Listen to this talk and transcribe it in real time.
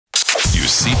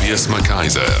Eusebius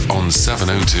McKaiser on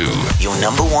 702. Your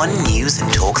number one news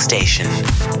and talk station.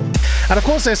 And of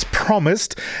course, as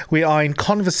promised, we are in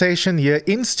conversation here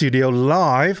in studio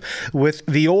live with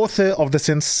the author of the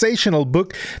sensational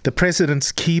book, The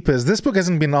President's Keepers. This book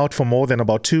hasn't been out for more than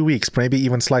about 2 weeks, maybe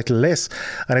even slightly less.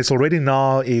 And it's already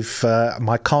now, if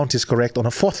my count is correct, on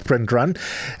a fourth print run.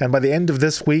 And by the end of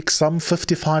this week, some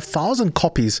 55,000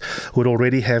 copies would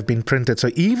already have been printed.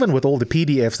 So even with all the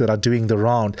PDFs that are doing the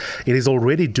round, it is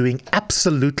already doing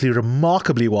absolutely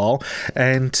remarkably well.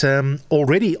 And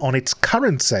already on its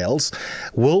current sales,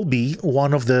 will be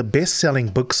one of the best-selling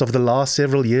books of the last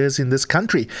several years in this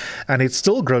country. And it's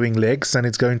still growing legs, and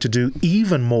it's going to do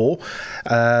even more,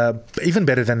 even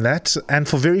better than that, and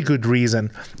for very good reason.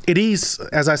 It is,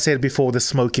 as I said before, the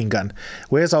smoking gun.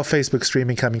 Where's our Facebook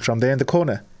streaming coming from? There in the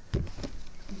corner.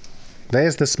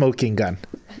 There's the smoking gun.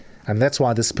 And that's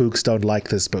why the spooks don't like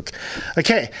this book.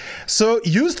 Okay, so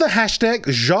use the hashtag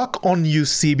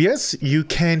 #JacquesOnEusebius. You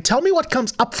can tell me what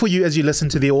comes up for you as you listen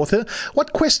to the author.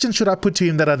 What questions should I put to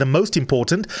him that are the most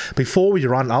important before we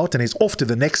run out and he's off to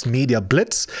the next media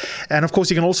blitz? And of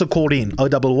course, you can also call in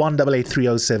 011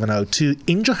 8830702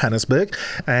 in Johannesburg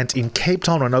and in Cape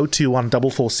Town on 021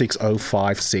 446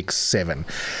 0567.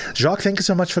 Jacques, thank you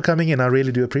so much for coming in. I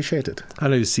really do appreciate it.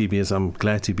 Hello, Eusebius. I'm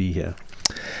glad to be here.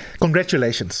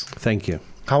 Congratulations. Thank you.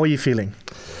 How are you feeling?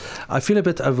 I feel a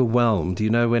bit overwhelmed. You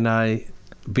know,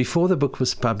 before the book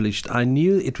was published, I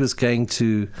knew it was going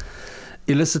to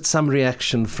elicit some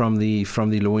reaction from the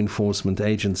law enforcement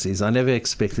agencies. I never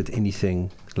expected anything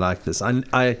like this.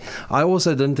 I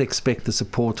also didn't expect the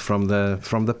support from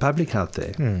the public out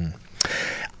there.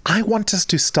 I want us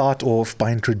to start off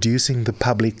by introducing the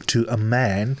public to a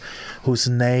man whose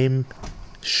name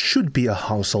should be a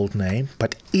household name,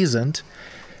 but isn't.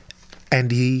 And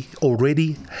he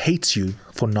already hates you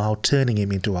for now turning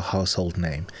him into a household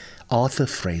name. Arthur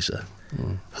Fraser.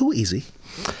 Who is he?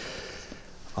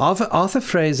 Arthur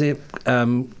Fraser,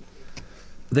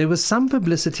 there was some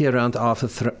publicity around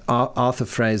Arthur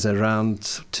Fraser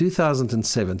around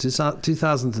 2007,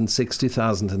 2006,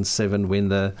 2007, when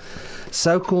the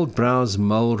so-called Browse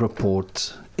Mole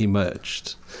report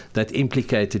emerged that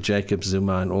implicated Jacob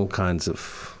Zuma in all kinds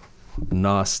of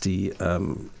nasty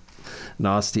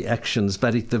actions,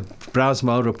 but the Browse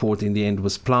Mole report in the end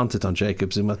was planted on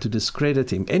Jacob Zuma to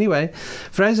discredit him. Anyway,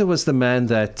 Fraser was the man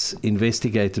that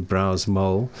investigated Browse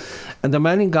Mole, and the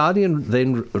Mail and Guardian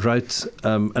then wrote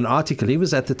an article. He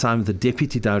was at the time the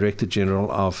Deputy Director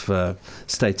General of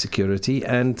State Security,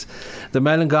 and the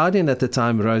Mail and Guardian at the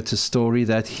time wrote a story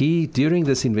that during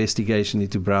this investigation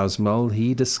into Browse Mole,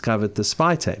 he discovered the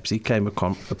spy tapes. He came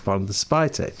upon the spy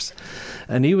tapes,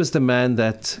 and he was the man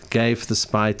that gave the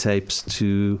spy tapes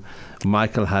to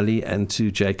Michael Hulley and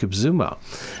to Jacob Zuma.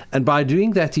 And by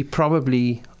doing that, he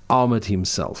probably armored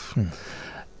himself.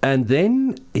 And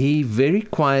then he very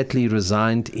quietly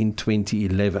resigned in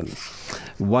 2011.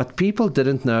 What people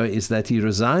didn't know is that he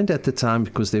resigned at the time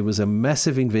because there was a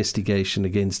massive investigation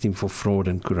against him for fraud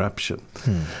and corruption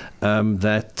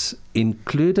that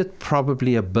included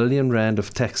probably R1 billion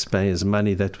of taxpayers'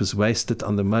 money that was wasted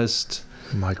on the most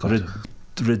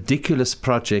ridiculous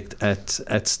project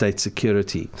at State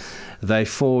Security. They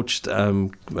forged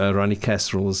Ronnie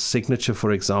Casserol's signature,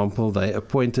 for example. They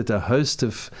appointed a host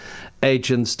of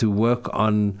agents to work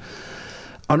on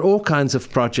all kinds of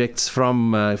projects,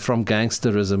 from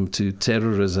gangsterism to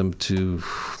terrorism to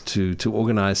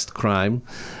organized crime.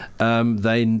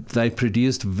 They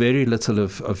produced very little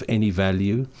of any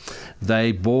value.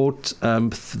 They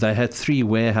had 3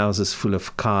 warehouses full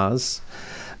of cars.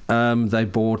 They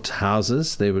bought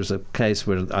houses. There was a case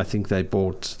where I think they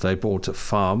bought a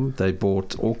farm. They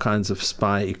bought all kinds of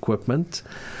spy equipment.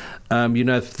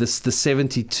 The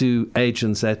 72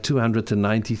 agents had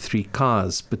 293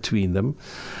 cars between them.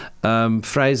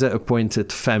 Fraser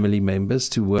appointed family members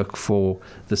to work for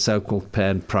the so-called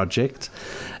PAN project.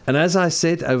 And as I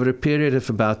said, over a period of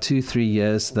about 2-3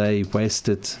 years, they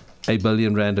wasted R1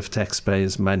 billion of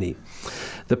taxpayers' money.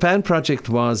 The PAN project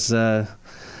was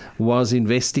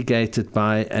investigated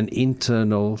by an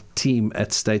internal team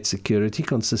at State Security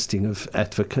consisting of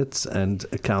advocates and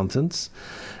accountants,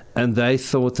 and they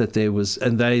thought that there was,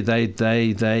 and they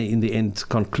in the end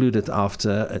concluded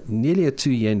after nearly a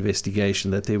 2-year investigation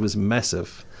that there was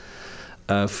massive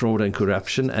fraud and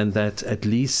corruption, and that at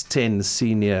least 10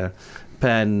 senior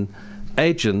PAN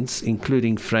agents,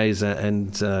 including Fraser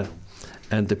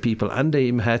and the people under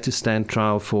him had to stand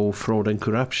trial for fraud and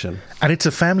corruption. And it's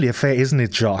a family affair, isn't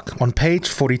it, Jacques? On page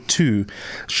 42,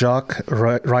 Jacques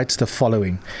writes the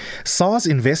following. SARS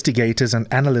investigators and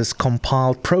analysts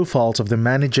compiled profiles of the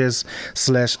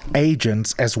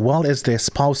managers/agents as well as their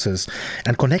spouses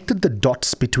and connected the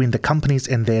dots between the companies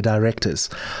and their directors.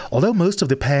 Although most of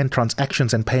the PAN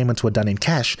transactions and payments were done in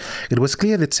cash, it was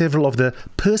clear that several of the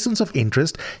persons of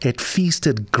interest had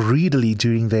feasted greedily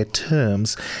during their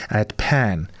terms at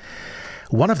PAN.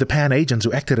 One of the PAN agents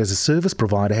who acted as a service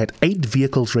provider had 8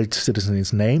 vehicles registered in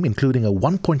his name, including a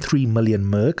 1.3 million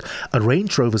Merc, a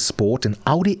Range Rover Sport, an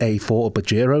Audi A4, a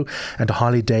Pajero, and a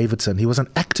Harley Davidson. He was an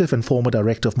active and former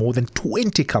director of more than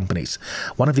 20 companies.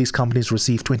 One of these companies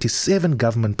received 27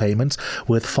 government payments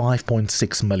worth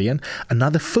 5.6 million,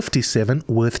 another 57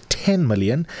 worth 10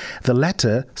 million. The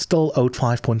latter still owed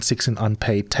 5.6 in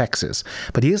unpaid taxes.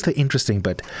 But here's the interesting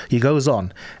bit. He goes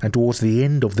on, and towards the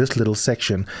end of this little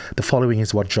section, the following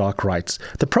is what Jacques writes.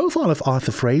 The profile of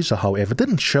Arthur Fraser, however,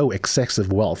 didn't show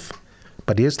excessive wealth.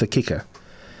 But here's the kicker.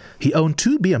 He owned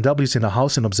 2 BMWs in a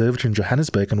house in Observatory in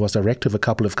Johannesburg and was director of a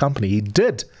couple of companies. He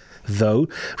did, though,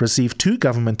 receive 2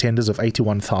 government tenders of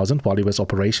 81,000 while he was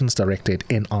operations director at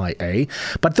NIA.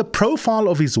 But the profile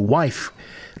of his wife,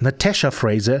 Natasha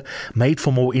Fraser, made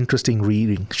for more interesting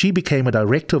reading. She became a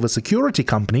director of a security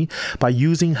company by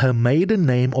using her maiden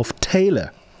name of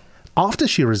Taylor. After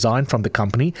she resigned from the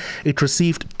company, it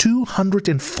received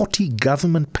 240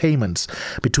 government payments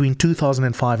between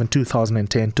 2005 and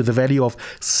 2010 to the value of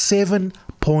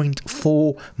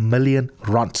 7.4 million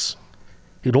rands.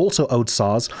 It also owed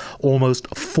SARS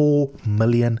almost 4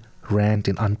 million rand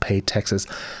in unpaid taxes.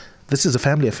 This is a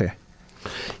family affair.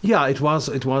 Yeah, it was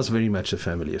very much a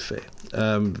family affair.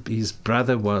 His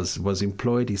brother was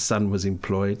employed, his son was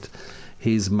employed.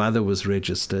 His mother was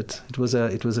registered. It was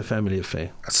a family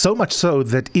affair. So much so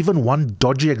that even one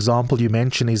dodgy example you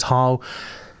mention is how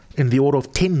in the order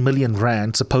of 10 million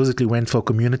rand supposedly went for a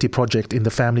community project in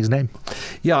the family's name.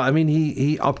 Yeah, I mean,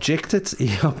 he objected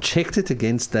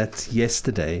against that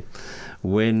yesterday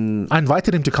when I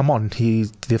invited him to come on.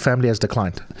 The family has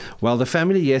declined. Well, the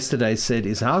family yesterday said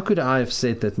how could I have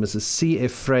said that Mrs.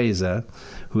 C.F. Fraser,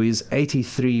 who is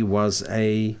 83, was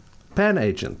a PAN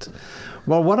agent?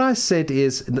 Well, what I said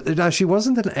is, no, she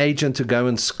wasn't an agent to go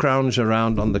and scrounge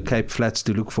around on the Cape Flats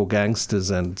to look for gangsters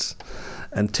and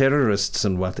terrorists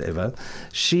and whatever.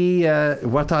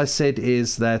 What I said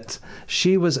is that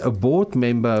she was a board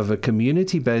member of a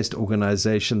community-based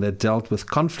organization that dealt with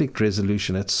conflict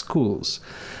resolution at schools.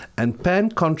 And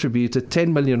PAN contributed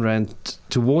 10 million rand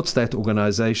towards that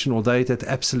organization, although it had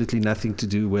absolutely nothing to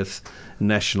do with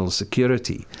national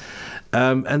security.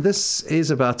 And this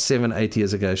is about 7-8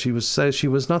 years ago. She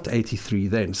was not 83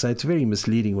 then, so it's very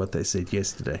misleading what they said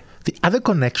yesterday. The other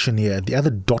connection here, the other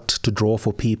dot to draw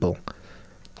for people,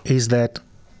 is that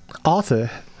Arthur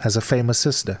has a famous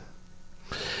sister.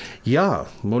 Yeah,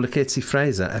 Moleketsi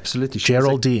Fraser, absolutely.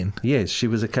 Geraldine. Yes, she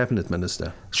was a cabinet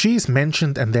minister. She's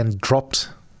mentioned and then dropped.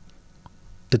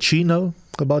 Did she know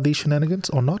about these shenanigans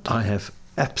or not? I have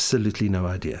absolutely no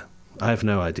idea. I have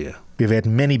no idea. We've had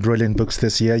many brilliant books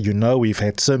this year. You know, we've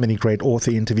had so many great author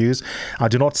interviews. I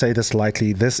do not say this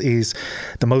lightly. This is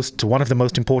one of the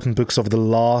most important books of the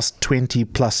last 20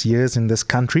 plus years in this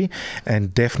country,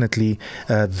 and definitely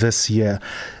this year.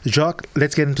 Jacques,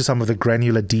 let's get into some of the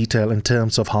granular detail in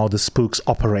terms of how the spooks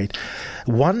operate.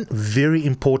 One very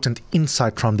important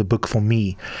insight from the book for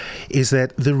me is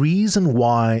that the reason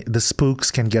why the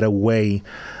spooks can get away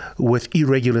with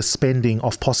irregular spending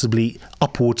of possibly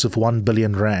upwards of 1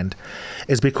 billion rand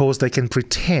is because they can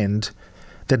pretend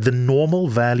that the normal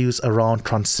values around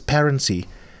transparency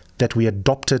that we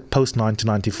adopted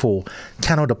post-1994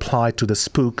 cannot apply to the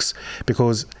spooks,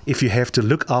 because if you have to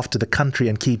look after the country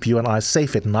and keep you and I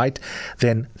safe at night,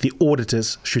 then the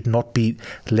auditors should not be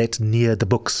let near the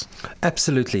books.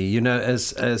 Absolutely. You know,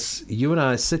 as you and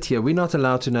I sit here, we're not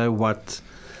allowed to know what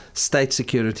state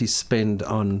security spend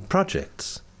on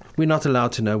projects. We're not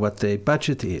allowed to know what their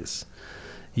budget is.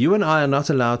 You and I are not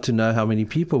allowed to know how many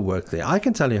people work there. I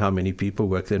can tell you how many people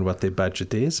work there and what their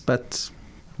budget is, but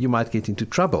you might get into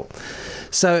trouble.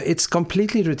 So it's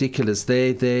completely ridiculous.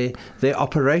 Their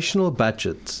operational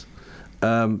budget,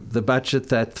 the budget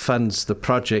that funds the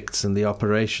projects and the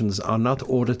operations, are not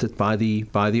audited by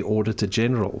the Auditor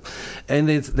General. And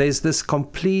there's this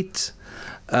complete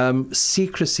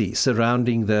secrecy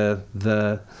surrounding the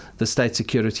State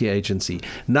Security Agency.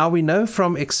 Now, we know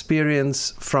from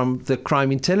experience from the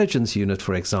Crime Intelligence Unit,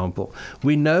 for example,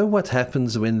 we know what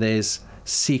happens when there's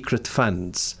secret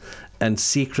funds and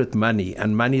secret money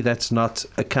and money that's not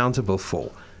accountable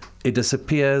for. It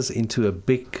disappears into a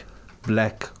big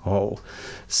black hole.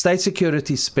 State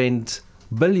security spend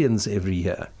billions every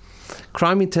year.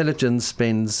 Crime intelligence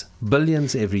spends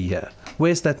billions every year.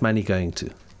 Where's that money going to?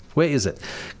 Where is it?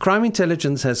 Crime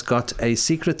intelligence has got a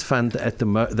secret fund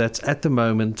that's at the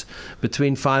moment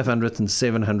between 500 and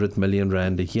 700 million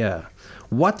rand a year.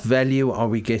 What value are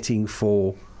we getting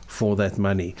for that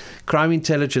money? Crime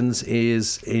intelligence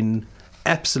is in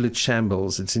absolute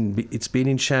shambles. It's been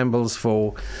in shambles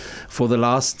for the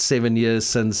last 7 years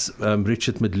since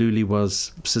Richard Madluli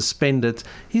was suspended.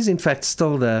 He's in fact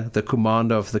still the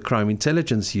commander of the crime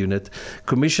intelligence unit.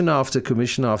 Commissioner after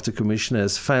commissioner after commissioner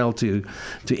has failed to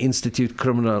institute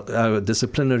criminal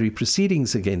disciplinary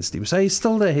proceedings against him. So he's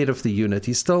still the head of the unit.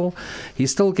 He still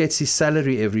gets his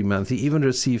salary every month. He even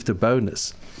received a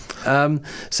bonus.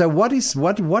 So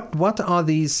what are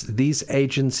these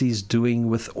agencies doing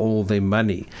with all their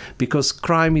money? Because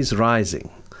crime is rising.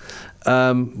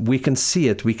 We can see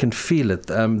it, we can feel it.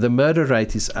 The murder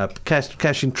rate is up.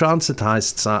 Cash in transit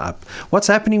heists are up. What's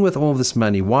happening with all this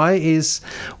money? When is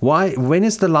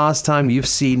the last time you've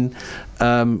seen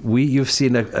a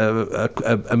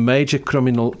major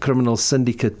criminal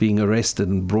syndicate being arrested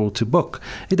and brought to book?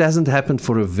 It hasn't happened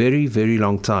for a very, very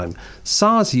long time.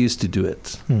 SARS used to do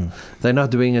it. They're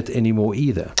not doing it anymore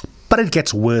either. But it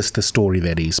gets worse, the story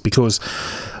that is, because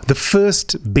the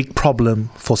first big problem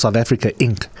for South Africa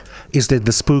Inc. is that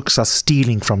the spooks are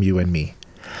stealing from you and me.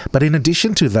 But in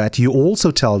addition to that, you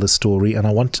also tell the story, and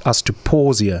I want us to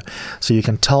pause here so you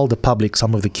can tell the public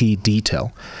some of the key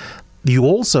detail. You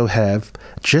also have,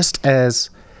 just as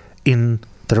in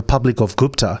the Republic of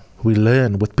Gupta, we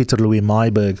learn with Peter Louis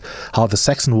Myburgh how the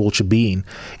Saxon Wiltshire bean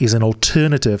is an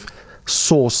alternative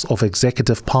source of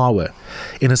executive power.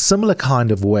 In a similar kind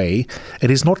of way,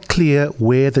 it is not clear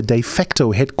where the de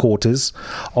facto headquarters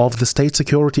of the State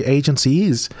Security Agency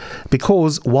is,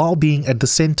 because while being at the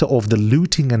center of the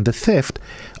looting and the theft,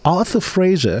 Arthur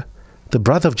Fraser, the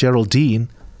brother of Geraldine,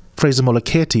 Fraser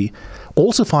Moleketi,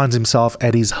 also finds himself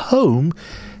at his home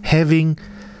having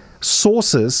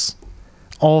sources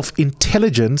of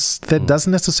intelligence that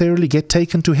doesn't necessarily get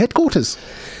taken to headquarters.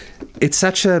 It's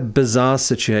such a bizarre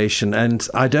situation, and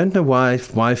I don't know why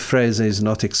Fraser is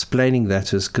not explaining that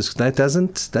to us,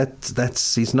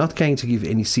 because he's not going to give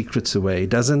any secrets away.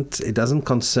 It doesn't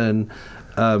concern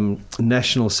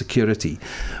national security.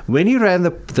 When he ran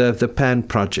the PAN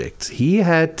project, he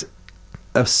had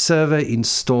a server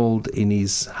installed in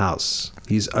his house,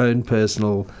 his own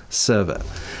personal server.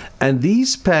 And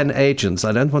these PAN agents,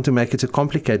 I don't want to make it too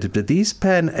complicated, but these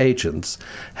PAN agents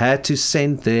had to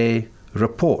send their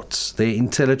reports, their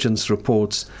intelligence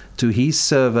reports, to his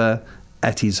server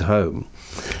at his home.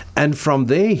 And from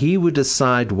there, he would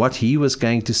decide what he was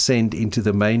going to send into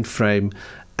the mainframe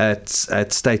at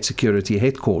State Security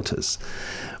headquarters.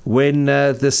 When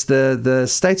the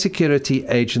State Security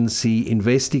Agency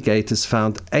investigators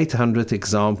found 800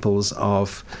 examples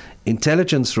of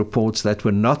intelligence reports that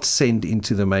were not sent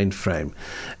into the mainframe,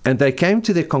 and they came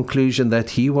to the conclusion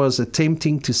that he was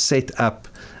attempting to set up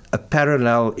a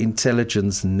parallel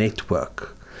intelligence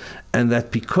network, and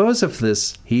that because of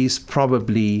this, he's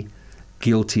probably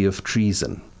guilty of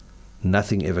treason.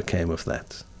 Nothing ever came of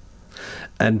that.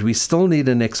 And we still need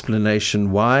an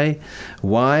explanation why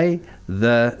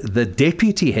the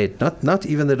deputy head, not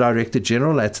even the director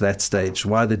general at that stage,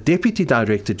 why the deputy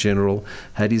director general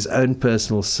had his own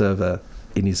personal server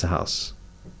in his house.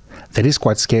 That is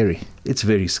quite scary. It's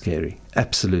very scary,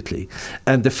 absolutely.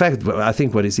 And the fact, I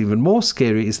think what is even more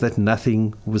scary is that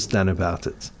nothing was done about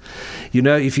it. You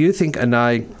know, if you think, and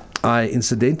I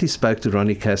incidentally spoke to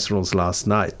Ronnie Casserols last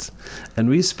night, and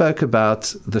we spoke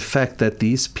about the fact that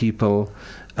these people,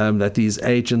 that these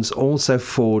agents also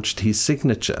forged his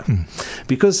signature.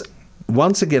 Because,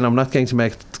 once again, I'm not going to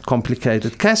make it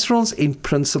complicated, Casserols in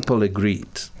principle agreed.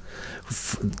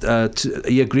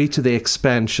 He agreed to the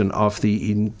expansion of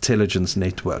the intelligence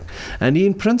network. And he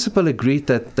in principle agreed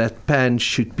that PAN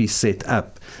should be set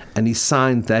up, and he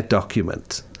signed that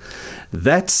document.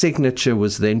 That signature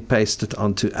was then pasted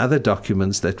onto other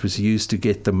documents that was used to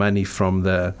get the money from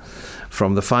the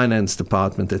finance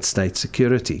department at State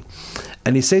Security.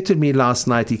 And he said to me last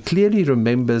night, he clearly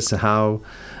remembers how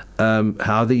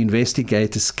the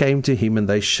investigators came to him and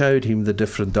they showed him the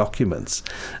different documents.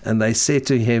 And they said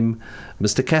to him,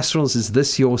 Mr. Casserols, is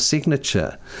this your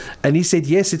signature? And he said,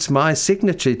 yes, it's my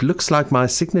signature. It looks like my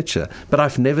signature, but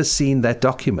I've never seen that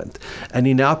document. And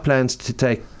he now plans to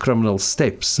take criminal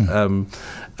steps,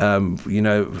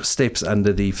 steps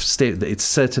under the step. It's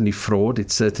certainly fraud.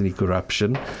 It's certainly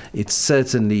corruption. It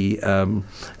certainly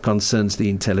concerns the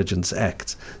Intelligence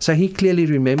Act. So he clearly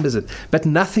remembers it. But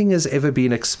nothing has ever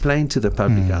been explained to the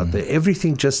public out there.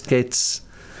 Everything just gets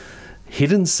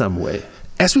hidden somewhere.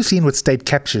 As we've seen with state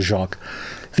capture, Jacques,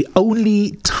 the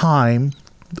only time,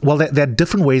 well, there are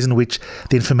different ways in which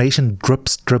the information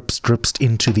drips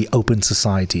into the open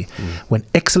society. When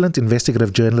excellent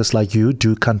investigative journalists like you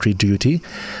do country duty,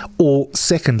 or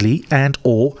secondly, when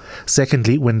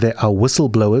there are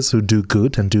whistleblowers who do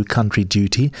good and do country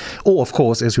duty, or of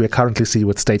course, as we are currently seeing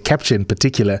with state capture in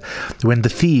particular, when the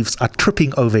thieves are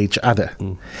tripping over each other.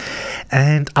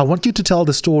 And I want you to tell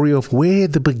the story of where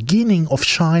the beginning of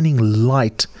shining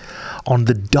light on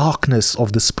the darkness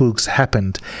of the spooks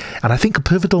happened. And I think a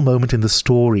pivotal moment in the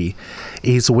story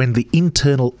is when the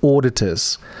internal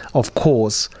auditors, of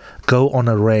course, go on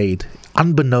a raid.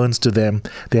 Unbeknownst to them,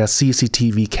 there are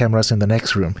CCTV cameras in the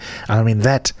next room. I mean,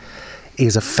 that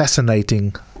is a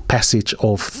fascinating passage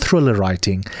of thriller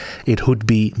writing. It would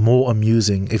be more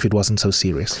amusing if it wasn't so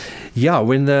serious. Yeah,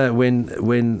 when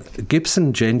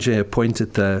Gibson Genge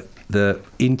appointed the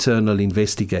internal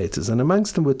investigators, and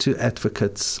amongst them were 2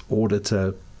 advocates,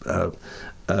 auditor,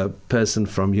 a person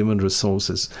from human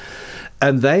resources,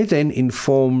 and they then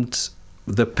informed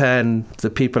the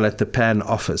people at the PAN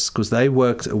office, because they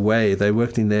worked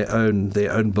in their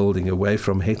own building away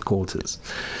from headquarters.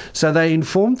 So they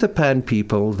informed the PAN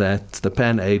people, that the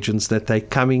PAN agents, that they're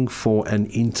coming for an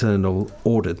internal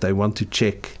audit. They want to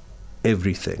check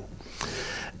everything.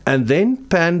 And then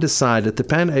the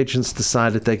PAN agents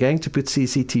decided they're going to put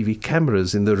CCTV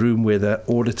cameras in the room where the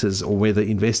auditors or where the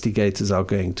investigators are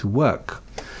going to work.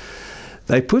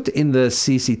 They put in the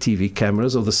CCTV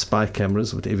cameras, or the spy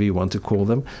cameras, whatever you want to call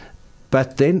them,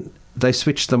 but then they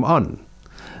switched them on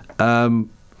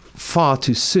far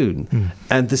too soon.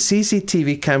 And the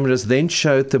CCTV cameras then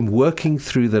showed them working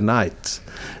through the night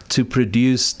to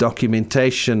produce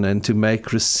documentation and to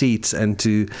make receipts and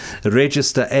to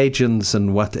register agents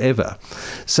and whatever.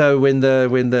 So when the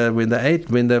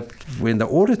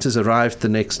auditors arrived the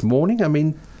next morning, I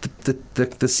mean, the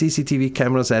CCTV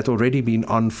cameras had already been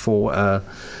on for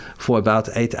about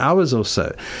 8 hours or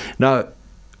so. Now,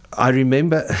 I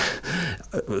remember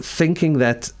thinking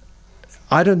that,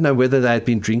 I don't know whether they had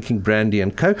been drinking brandy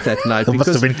and coke that night,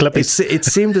 because it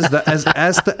seemed as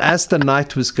the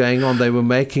night was going on, they were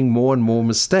making more and more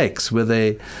mistakes with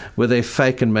their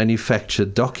fake and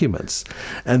manufactured documents.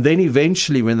 And then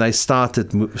eventually, when they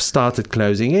started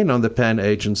closing in on the PAN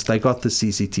agents, they got the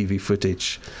CCTV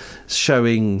footage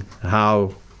showing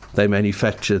how they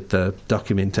manufactured the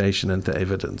documentation and the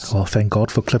evidence. Well, thank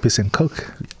God for Klippies and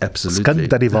Coke. Absolutely.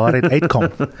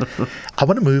 I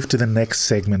want to move to the next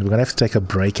segment. We're going to have to take a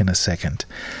break in a second.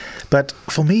 But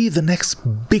for me, the next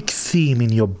big theme in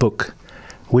your book,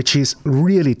 which is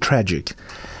really tragic,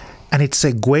 and it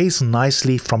segues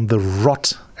nicely from the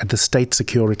rot at the State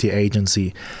Security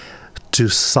Agency to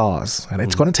SARS. And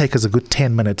it's going to take us a good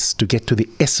 10 minutes to get to the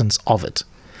essence of it.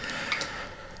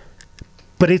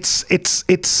 But it's,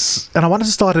 and I wanted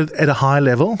to start at a high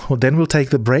level. Well, then we'll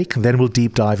take the break, and then we'll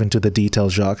deep dive into the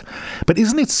details, Jacques. But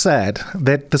isn't it sad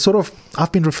that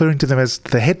I've been referring to them as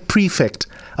the head prefect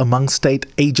among state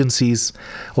agencies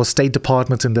or state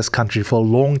departments in this country for a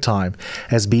long time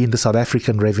has been the South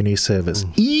African Revenue Service.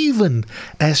 Even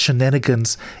as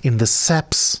shenanigans in the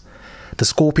SAPs, the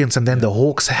Scorpions and then the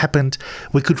Hawks happened,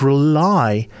 we could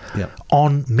rely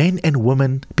on men and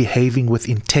women behaving with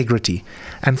integrity.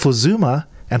 And for Zuma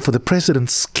and for the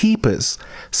president's keepers,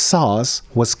 SARS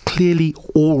was clearly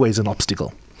always an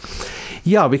obstacle.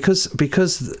 Yeah,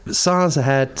 because SARS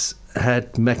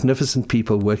had magnificent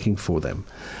people working for them.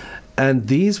 And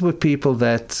these were people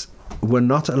that were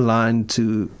not aligned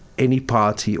to any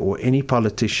party or any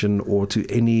politician or to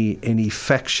any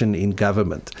faction in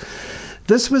government.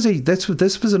 This was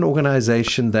an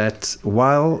organization that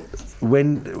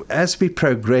as we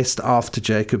progressed after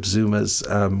Jacob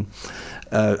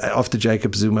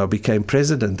Zuma became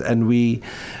president, and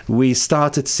we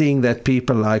started seeing that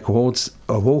people like Hawks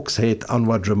Head,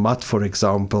 Anwar Dramat, for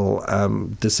example,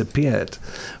 disappeared,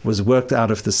 was worked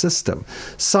out of the system.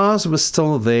 SARS was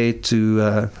still there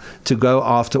to go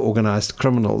after organized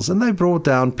criminals, and they brought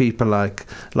down people like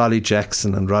Lali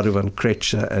Jackson and Radovan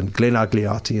Kretscher and Glenn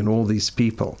Agliati and all these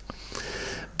people.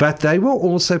 But they were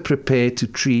also prepared to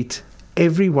treat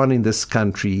everyone in this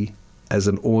country as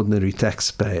an ordinary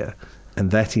taxpayer. And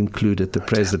that included the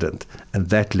president, and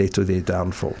that led to their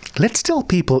downfall. Let's tell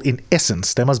people, in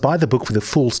essence, they must buy the book for the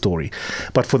full story.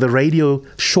 But for the radio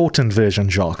shortened version,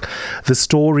 Jacques, the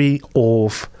story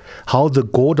of how the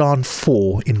Gordon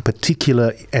Four, in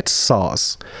particular at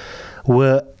SARS,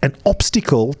 were an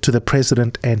obstacle to the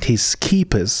president and his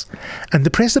keepers. And the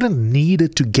president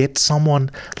needed to get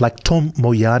someone like Tom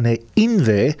Moyane in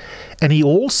there, and he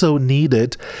also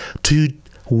needed to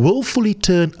willfully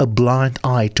turn a blind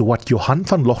eye to what Johann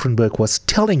van Lochrenberg was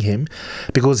telling him,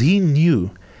 because he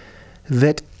knew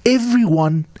that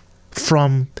everyone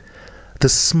from the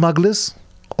smugglers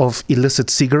of illicit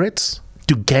cigarettes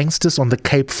to gangsters on the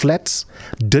Cape Flats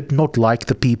did not like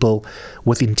the people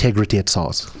with integrity at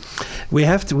SARS. We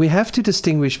have to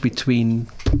distinguish between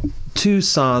two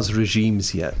SARS regimes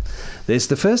here. There's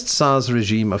the first SARS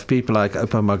regime of people like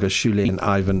Oupa Magashule and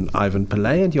Ivan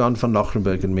Pillay and Johann van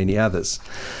Lochrenberg and many others.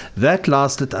 That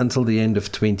lasted until the end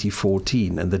of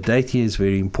 2014, and the date here is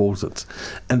very important.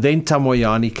 And then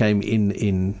Tamoyani came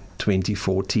in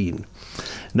 2014.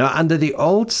 Now, under the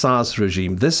old SARS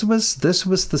regime, this was the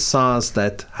SARS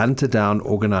that hunted down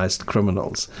organized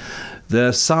criminals.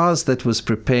 The SARS that was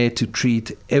prepared to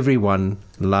treat everyone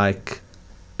like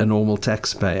a normal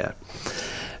taxpayer.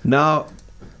 Now,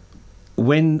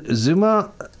 when Zuma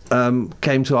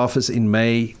came to office in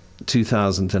May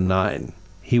 2009,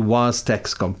 he was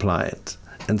tax compliant,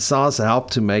 and SARS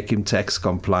helped to make him tax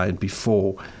compliant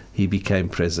before he became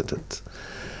president.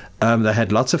 They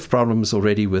had lots of problems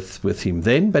already with him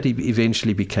then, but he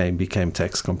eventually became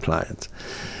tax compliant.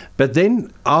 But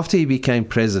then, after he became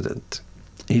president,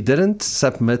 he didn't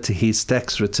submit his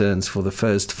tax returns for the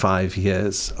first 5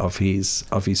 years of his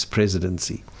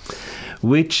presidency,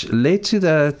 which led to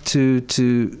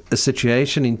a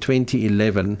situation in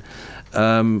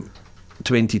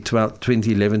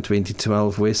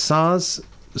 2012, where SARS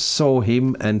saw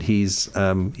him and his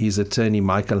attorney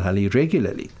Michael Hulley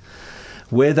regularly,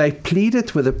 where they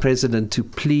pleaded with the president to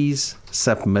please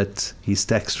submit his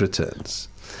tax returns.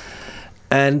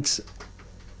 And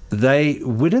they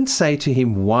wouldn't say to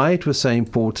him why it was so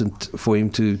important for him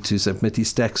to submit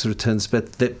his tax returns,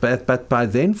 but by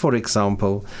then, for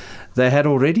example, they had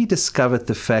already discovered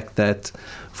the fact that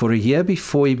for a year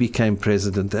before he became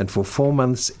president and for 4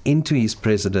 months into his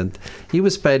president, he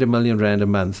was paid R1 million a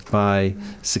month by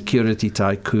security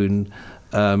tycoon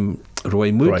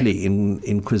Roy Moodley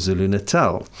in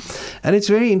KwaZulu-Natal. And it's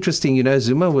very interesting,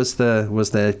 Zuma was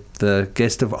the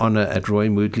guest of honor at Roy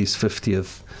Moodley's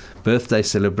 50th birthday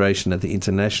celebration at the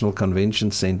International Convention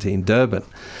Center in Durban.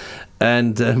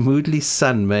 And Moodley's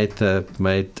son made a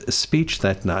speech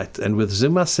that night. And with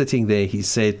Zuma sitting there, he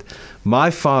said, "My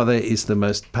father is the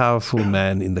most powerful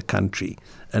man in the country."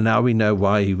 And now we know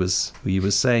why he was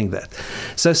saying that.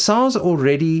 So SARS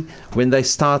already, when they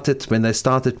started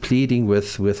pleading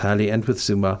with Hulley and with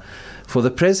Zuma for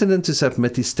the president to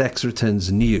submit his tax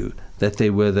returns, knew that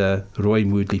there were the Roy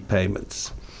Moodley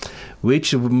payments,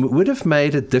 which would have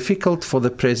made it difficult for the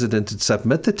president to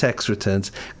submit the tax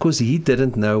returns because he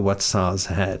didn't know what SARS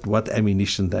had, what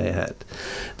ammunition they had.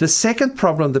 The second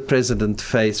problem the president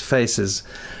faces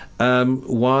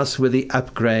was with the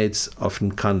upgrades of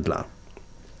Nkandla.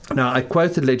 Now, I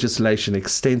quote the legislation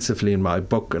extensively in my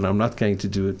book, and I'm not going to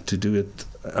do it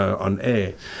on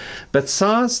air. But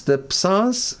SARS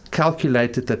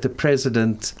calculated that the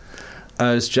president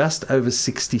owes just over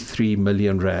 63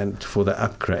 million rand for the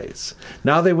upgrades.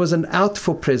 Now, there was an out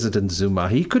for President Zuma.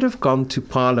 He could have gone to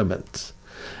Parliament,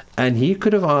 and he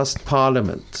could have asked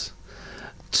Parliament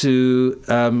to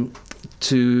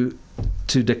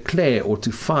declare or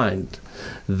to find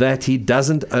that he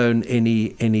doesn't own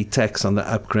any tax on the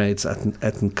upgrades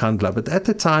at Nkandla. But at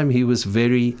the time, he was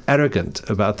very arrogant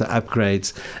about the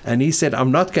upgrades, and he said,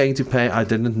 "I'm not going to pay, I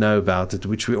didn't know about it,"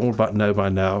 which we all know by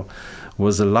now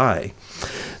was a lie.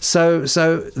 So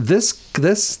this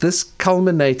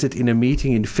culminated in a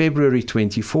meeting in February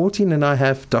 2014, and I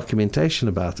have documentation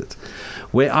about it,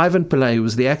 where Ivan Pillay, who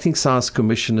was the acting SARS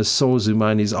commissioner, saw Zuma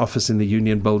in his office in the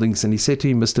Union buildings, and he said to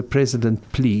him, "Mr. President,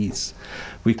 please,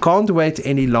 we can't wait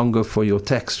any longer for your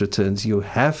tax returns. You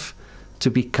have to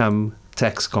become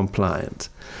tax compliant."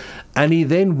 And he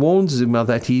then warned Zuma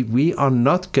that we are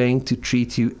not going to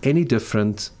treat you any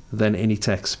different than any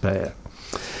taxpayer.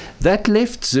 That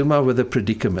left Zuma with a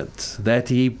predicament that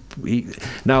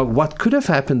now what could have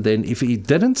happened then, if he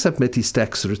didn't submit his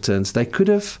tax returns, they could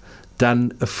have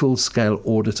done a full-scale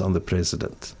audit on the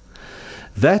president.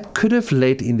 That could have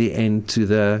led in the end to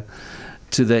the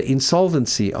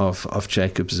insolvency of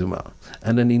Jacob Zuma.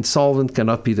 And an insolvent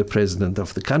cannot be the president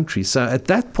of the country. So at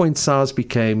that point, SARS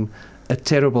became a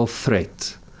terrible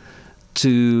threat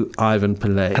to Ivan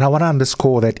Pillay. And I want to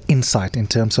underscore that insight in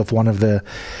terms of one of the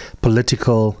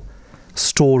political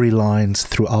storylines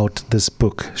throughout this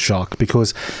book, Jacques,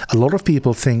 because a lot of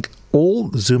people think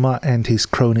all Zuma and his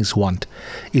cronies want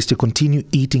is to continue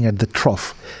eating at the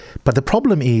trough. But the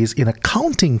problem is, in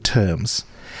accounting terms,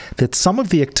 that some of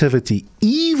the activity,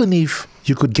 even if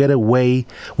you could get away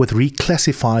with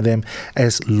reclassify them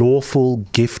as lawful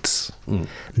gifts,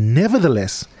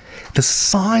 nevertheless, the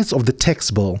size of the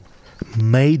tax bill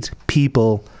made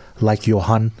people like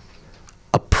Johan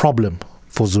a problem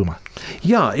for Zuma.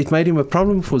 Yeah, it made him a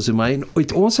problem for Zuma. And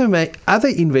it also made other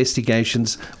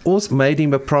investigations also made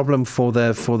him a problem for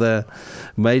the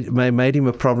made him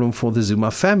a problem for the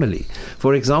Zuma family.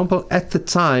 For example, at the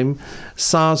time,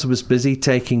 SARS was busy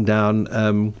taking down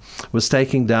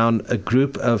a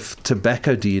group of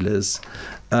tobacco dealers.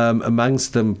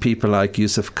 Amongst them, people like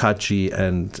Yusuf Kaji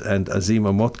and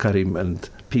Azima Motkarim and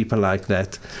people like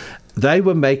that. They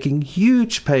were making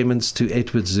huge payments to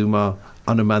Edward Zuma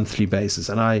on a monthly basis,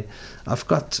 and I've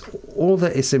got all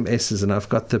the SMSs and I've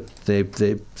got the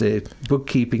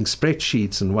bookkeeping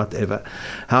spreadsheets and whatever.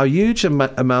 How huge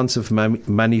amounts of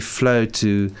money flow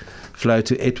to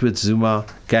Edward Zuma,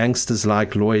 gangsters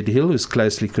like Lloyd Hill, who's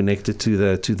closely connected to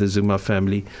the Zuma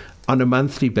family, on a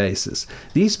monthly basis.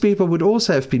 These people would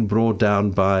also have been brought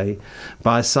down by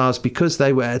SARS because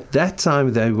they were at that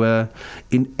time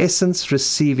in essence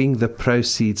receiving the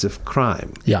proceeds of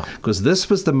crime. Yeah. Because this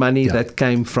was the money that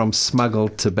came from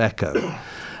smuggled tobacco.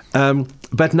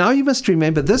 But now you must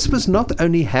remember, this was not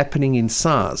only happening in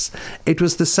SARS. It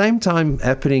was the same time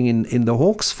happening in the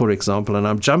Hawks, for example, and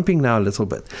I'm jumping now a little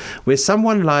bit, where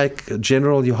someone like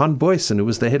General Johan Boysen, who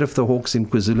was the head of the Hawks in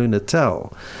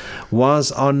KwaZulu-Natal,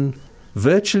 was on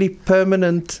virtually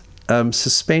permanent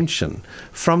suspension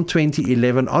from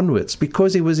 2011 onwards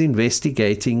because he was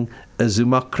investigating a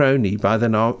Zuma crony by the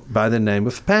name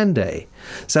of Panday.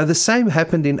 So the same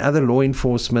happened in other law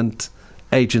enforcement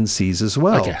agencies as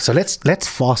well. Okay, so let's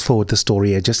fast forward the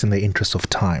story here just in the interest of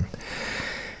time.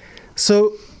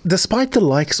 So despite the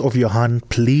likes of Johan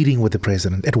pleading with the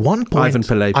president, at one point Ivan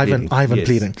Pillay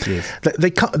pleading, yes.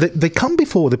 They come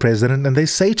before the president and they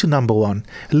say to number one,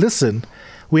 listen,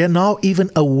 we are now even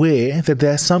aware that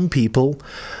there are some people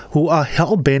who are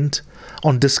hell-bent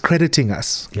on discrediting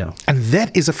us. Yeah. And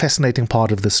that is a fascinating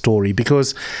part of the story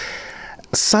because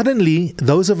suddenly,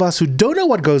 those of us who don't know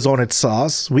what goes on at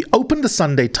SARS, we open the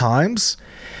Sunday Times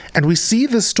and we see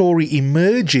the story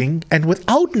emerging, and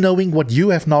without knowing what you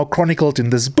have now chronicled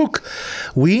in this book,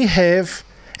 we have,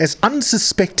 as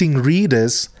unsuspecting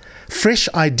readers, fresh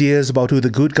ideas about who the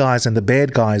good guys and the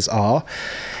bad guys are.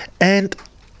 And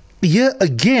here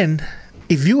again,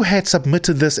 if you had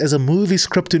submitted this as a movie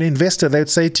script to an investor, they'd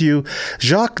say to you,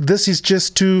 Jacques, this is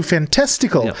just too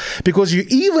fantastical. Because you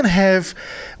even have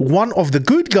one of the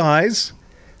good guys,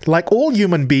 like all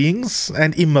human beings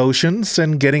and emotions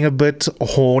and getting a bit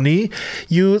horny,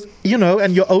 you know,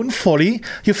 and your own folly,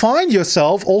 you find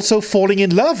yourself also falling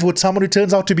in love with someone who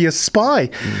turns out to be a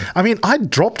spy. I mean, I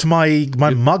dropped my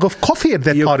mug of coffee at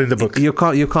that part in the book. You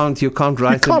can't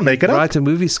write a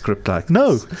movie script like this.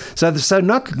 No. So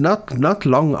not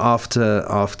long after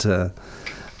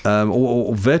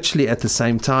or virtually at the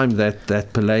same time that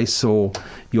Pillay saw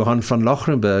Johan van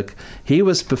Lochrenberg, he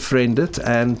was befriended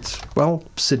and, well,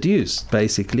 seduced,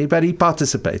 basically, but he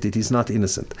participated, he's not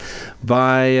innocent,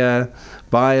 by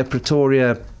a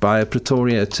Pretoria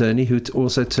attorney who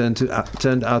also turned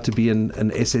out to be an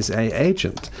SSA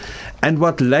agent. And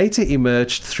what later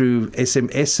emerged through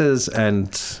SMSs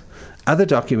and other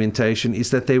documentation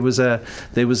is that there was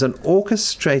an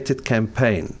orchestrated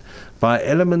campaign by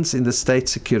elements in the State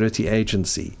Security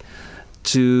Agency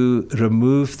to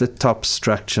remove the top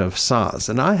structure of SARS.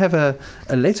 And I have a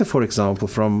letter, for example,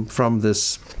 from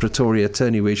this Pretoria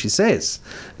attorney where she says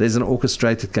there's an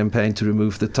orchestrated campaign to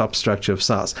remove the top structure of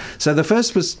SARS. So the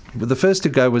first to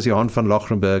go was Johan van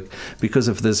Lochrenberg because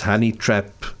of this honey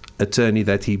trap attorney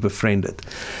that he befriended.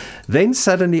 Then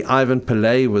suddenly Ivan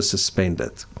Pillay was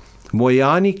suspended.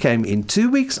 Moyani came in.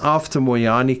 2 weeks after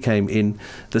Moyani came in,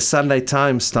 the Sunday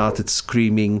Times started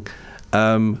screaming,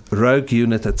 rogue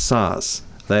unit at SARS.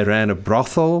 They ran a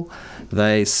brothel.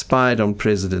 They spied on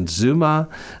President Zuma.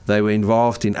 They were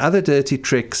involved in other dirty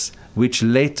tricks, which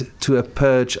led to a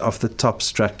purge of the top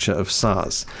structure of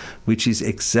SARS, which is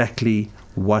exactly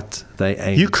what they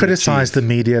aimed to You criticize the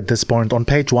media at this point. On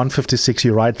page 156,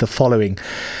 you write the following.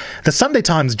 The Sunday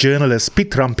Times journalists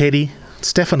Piet Rampedi,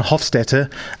 Stefan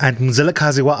Hofstetter and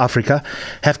Mzilikazi wa Africa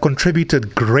have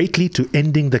contributed greatly to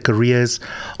ending the careers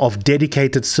of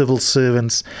dedicated civil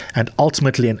servants and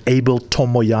ultimately enabled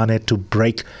Tom Moyane to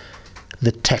break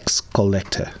the tax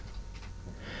collector.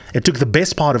 It took the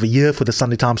best part of a year for the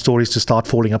Sunday Times stories to start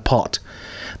falling apart.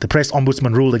 The press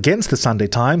ombudsman ruled against the Sunday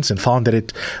Times and found that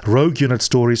its rogue unit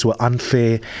stories were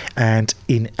unfair and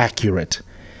inaccurate.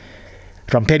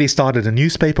 Rampedi started a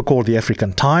newspaper called the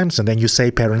African Times, and then you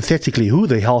say parenthetically, who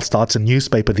the hell starts a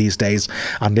newspaper these days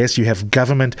unless you have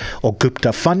government or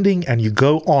Gupta funding, and you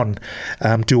go on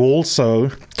to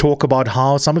also talk about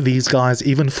how some of these guys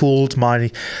even fooled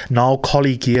my now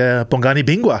colleague here, Bongani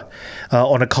Bingwa,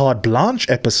 on a Carte Blanche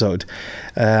episode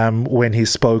when he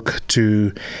spoke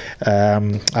to,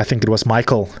 I think it was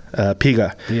Michael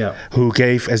Piga, who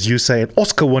gave, as you say, an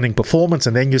Oscar-winning performance.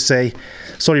 And then you say,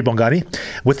 sorry, Bongani,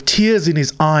 with tears in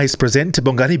his eyes, presenter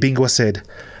Bongani Bingwa said,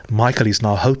 Michael is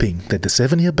now hoping that the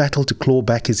 7-year battle to claw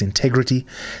back his integrity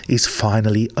is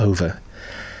finally over.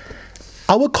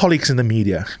 Our colleagues in the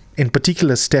media, in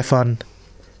particular Stefan,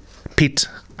 Piet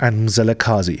and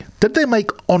Mzilikazi, did they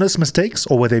make honest mistakes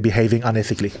or were they behaving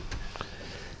unethically?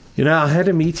 You know, I had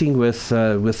a meeting with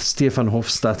Stefan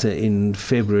Hofstadter in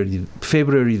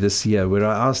February this year, where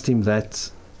I asked him that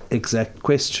exact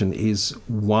question: is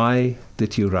why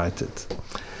did you write it?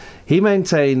 He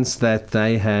maintains that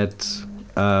they had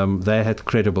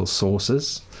credible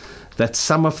sources, that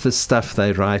some of the stuff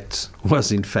they write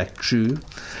was in fact true.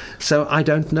 So I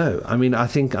don't know. I mean, I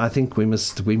think we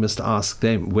must ask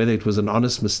them whether it was an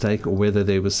honest mistake or whether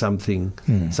there was something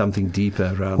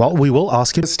deeper around. Well, we will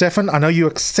ask him. Stefan, I know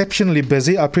you're exceptionally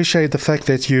busy. I appreciate the fact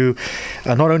that you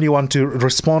not only want to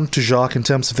respond to Jacques in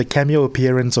terms of the cameo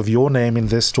appearance of your name in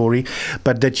this story,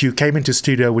 but that you came into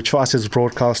studio, which for us as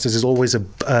broadcasters is always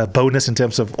a bonus in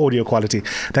terms of audio quality.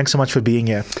 Thanks so much for being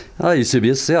here. Hi,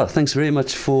 Eusebius. Yeah, thanks very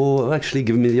much for actually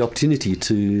giving me the opportunity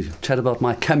to chat about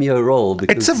my cameo role.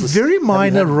 Because it's a very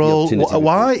minor role.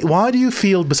 Why do you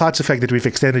feel, besides the fact that we've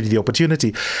extended the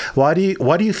opportunity, why do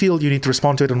you feel you need to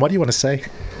respond to it, and what do you want to say?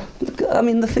 I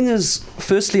mean, the thing is,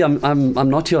 firstly, I'm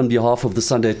not here on behalf of the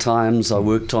Sunday Times. I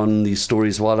worked on these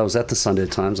stories while I was at the Sunday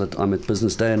Times. I'm at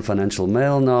Business Day and Financial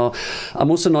Mail now.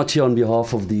 I'm also not here on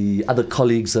behalf of the other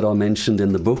colleagues that are mentioned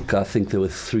in the book. I think there were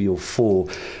 3 or 4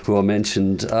 who are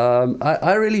mentioned.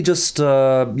 I really just,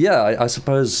 I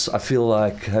suppose I feel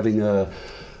like having a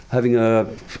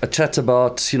chat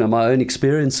about, my own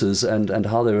experiences and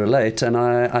how they relate. And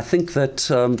I think that,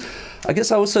 I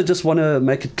guess I also just want to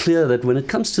make it clear that when it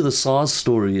comes to the SARS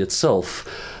story itself,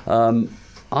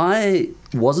 I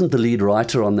wasn't the lead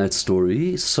writer on that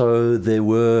story. So there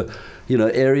were,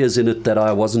 areas in it that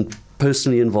I wasn't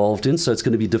personally involved in. So it's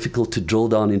going to be difficult to drill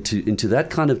down into that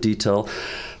kind of detail.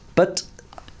 But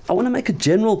I want to make a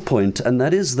general point, and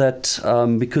that is that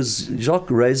because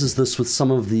Jacques raises this with some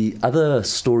of the other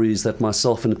stories that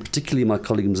myself and particularly my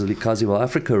colleague Mzilikazi of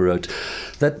Africa wrote,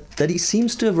 that he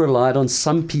seems to have relied on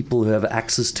some people who have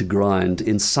access to grind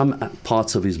in some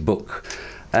parts of his book.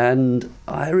 And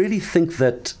I really think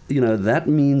that, that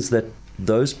means that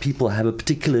those people have a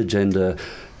particular agenda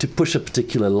to push a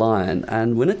particular line.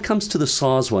 And when it comes to the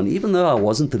SARS one, even though I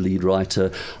wasn't the lead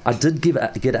writer, I did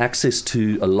get access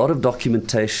to a lot of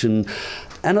documentation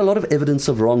and a lot of evidence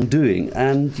of wrongdoing.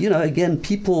 And, again,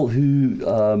 people who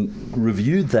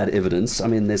reviewed that evidence, I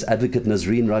mean, there's Advocate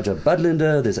Nazreen Raja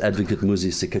Budlinder, there's Advocate Muzi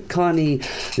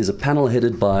Sikakani, there's a panel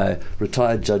headed by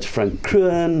retired Judge Frank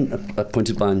Kruan,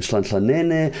 appointed by Nhlanhla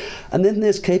Nene, and then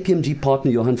there's KPMG partner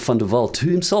Johan van der Walt,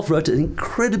 who himself wrote an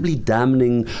incredibly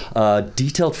damning,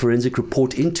 detailed forensic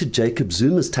report into Jacob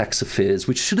Zuma's tax affairs,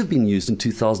 which should have been used in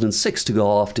 2006 to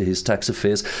go after his tax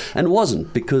affairs, and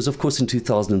wasn't, because, of course, in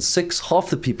 2006,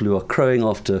 half the people who are crowing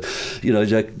after,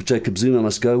 Jacob Zuma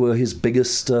must go were his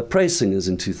biggest praise singers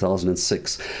in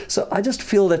 2006. So I just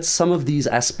feel that some of these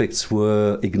aspects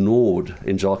were ignored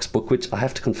in Jacques' book, which I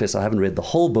have to confess I haven't read the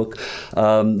whole book.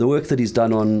 The work that he's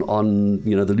done on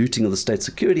the looting of the State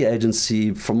Security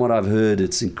Agency, from what I've heard,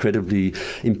 it's incredibly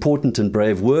important and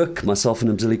brave work. Myself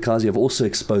and Mzilikazi have also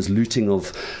exposed looting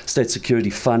of state security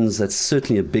funds. That's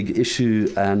certainly a big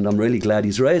issue, and I'm really glad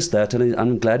he's raised that, and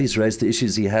I'm glad he's raised the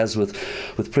issues he has with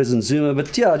President Zuma.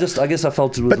 But yeah, I guess I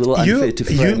felt it was a little unfair to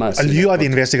frame us. You are the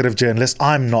investigative journalist.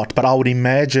 I'm not, but I would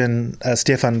imagine,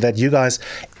 Stefan, that you guys,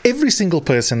 every single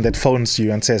person that phones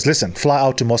you and says, listen, fly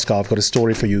out to Moscow, I've got a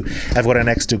story for you, I've got an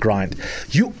axe to grind,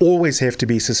 you always have to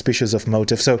be suspicious of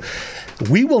motive. So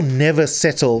we will never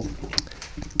settle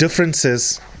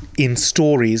differences in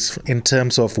stories in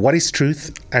terms of what is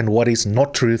truth and what is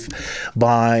not truth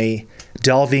by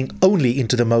delving only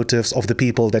into the motives of the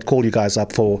people that call you guys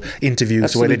up for interviews,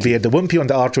 Absolutely. whether it be at the Wimpy on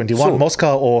the R21, Sure.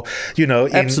 Moscow, or,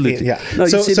 Absolutely. Yeah. No,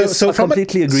 I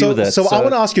completely agree with that. So I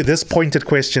want to ask you this pointed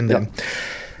question then. Yeah.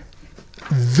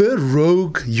 The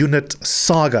Rogue Unit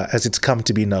saga, as it's come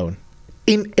to be known,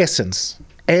 in essence,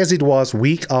 as it was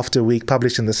week after week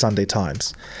published in the Sunday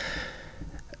Times,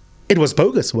 it was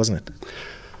bogus, wasn't it?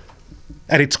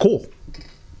 At its core.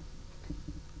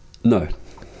 No.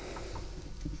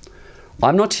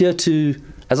 I'm not here to,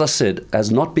 as I said, as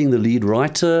not being the lead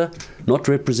writer, not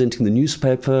representing the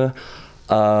newspaper.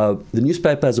 The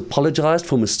newspaper has apologized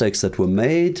for mistakes that were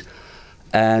made.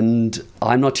 And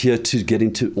I'm not here to get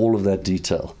into all of that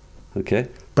detail, okay?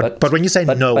 But when you say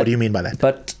no, what do you mean by that?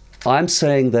 But I'm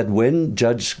saying that when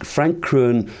Judge Frank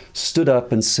Kroon stood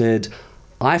up and said,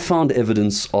 I found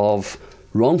evidence of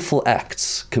wrongful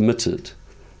acts committed,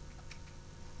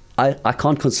 I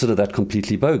can't consider that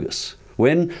completely bogus.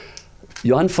 When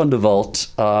Johan van der Walt,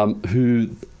 who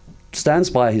stands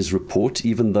by his report,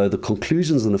 even though the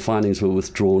conclusions and the findings were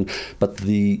withdrawn, but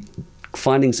the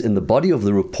findings in the body of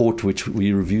the report, which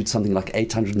we reviewed something like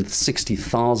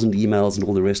 860,000 emails and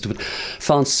all the rest of it,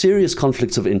 found serious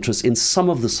conflicts of interest in some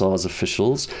of the SARS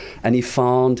officials, and he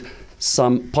found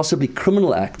some possibly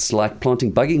criminal acts like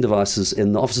planting bugging devices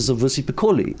in the offices of Vusi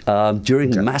Pikoli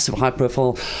during massive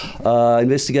high-profile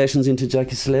investigations into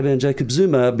Jackie Selebe and Jacob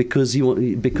Zuma because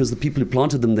the people who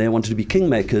planted them there wanted to be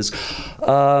kingmakers.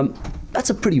 That's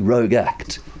a pretty rogue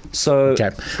act. So,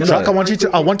 Jacques, I want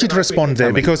you to respond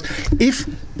there, because if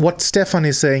what Stefan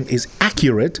is saying is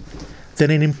accurate,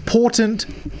 then an important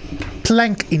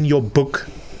plank in your book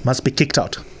must be kicked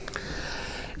out.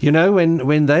 You know,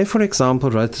 when they, for example,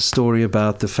 wrote the story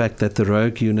about the fact that the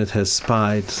rogue unit has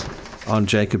spied on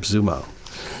Jacob Zuma,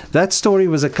 that story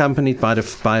was accompanied by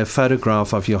a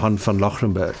photograph of Johan van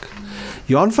Lochrenberg.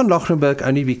 Johan van Lochrenberg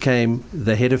only became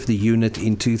the head of the unit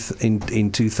in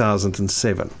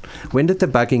 2007. When did the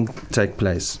bugging take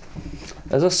place?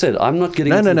 As I said, I'm not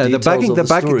getting into the details of the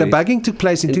story. The bugging took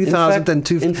place in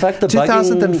 2002, in fact, the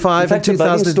 2005 and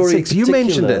 2006. You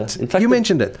mentioned it. You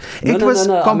mentioned it. It was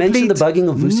complete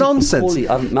nonsense.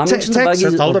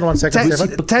 Hold on one second.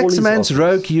 Taxman's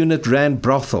rogue unit ran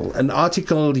brothel. An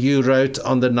article you wrote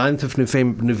on the 9th of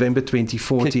November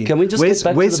 2014. Can we just get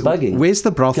back to the bugging? Where's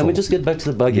the brothel? Can we just get back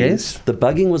to the bugging? Yes. The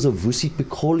bugging was of Vusi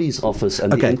Pikoli's office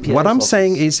and the NPA's what I'm office,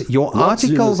 saying is your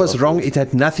article was Zuma's wrong. office. It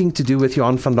had nothing to do with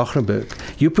Johan van Lochrenberg.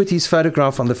 You put his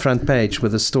photograph on the front page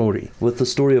with a story. With the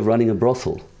story of running a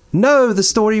brothel. No, the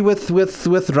story with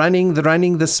running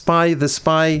the spying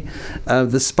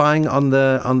on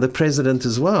the president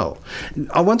as well.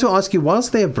 I want to ask you: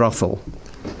 was there a brothel?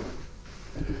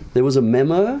 There was a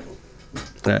memo,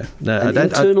 an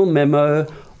internal memo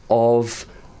of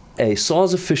a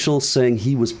SARS official saying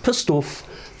he was pissed off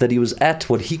that he was at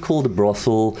what he called a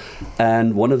brothel,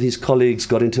 and one of his colleagues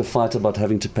got into a fight about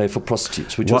having to pay for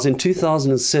prostitutes, which was in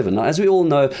 2007. Now, as we all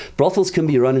know, brothels can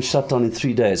be run and shut down in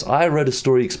 3 days. I wrote a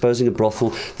story exposing a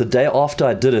brothel the day after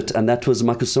I did it, and that was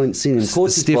Makosini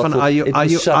Nkosi Stefan,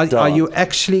 brothel. are you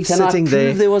actually sitting there? Can I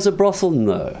prove there was a brothel?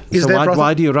 No.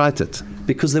 Why do you write it?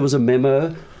 Because there was a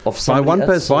memo of somebody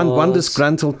by one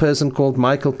disgruntled person called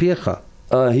Michael Piecha.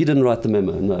 He didn't write the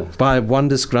memo, no. By one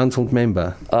disgruntled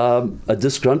member. A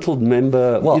disgruntled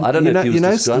member. Well, I don't know if he was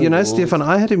disgruntled. You know, Stefan,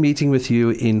 I had a meeting with you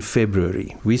in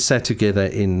February. We sat together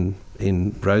in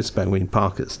Rosebank, in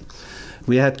Parkhurst.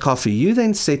 We had coffee. You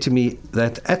then said to me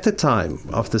that at the time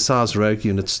of the SARS rogue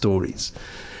unit stories,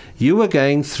 you were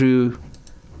going through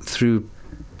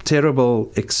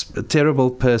terrible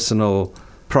personal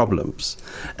problems,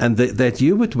 and that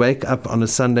you would wake up on a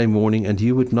Sunday morning and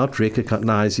you would not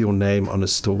recognize your name on a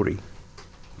story.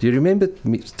 Do you remember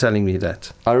telling me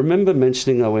that? I remember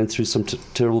mentioning I went through some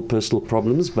terrible personal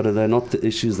problems, but they're not the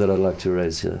issues that I'd like to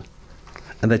raise here.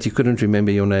 And that you couldn't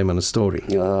remember your name on a story?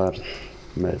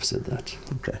 May have said that.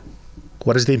 Okay.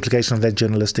 What is the implication of that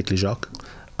journalistically, Jacques?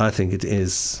 I think it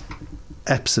is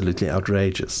absolutely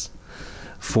outrageous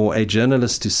for a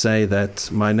journalist to say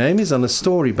that my name is on a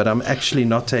story, but I'm actually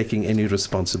not taking any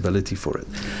responsibility for it.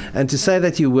 And to say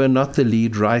that you were not the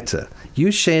lead writer. You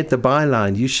shared the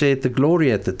byline, you shared the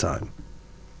glory at the time.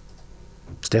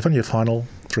 Stefan, your final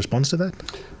response to that?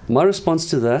 My response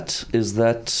to that is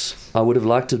that I would have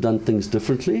liked to have done things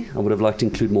differently. I would have liked to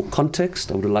include more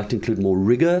context. I would have liked to include more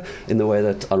rigor in the way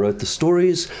that I wrote the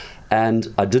stories.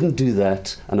 And I didn't do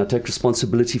that, and I take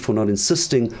responsibility for not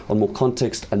insisting on more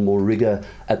context and more rigor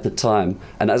at the time.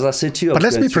 And as I said to you, but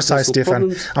let's be precise,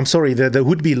 Stefan. I'm sorry, the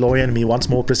would-be lawyer in me wants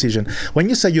more precision. When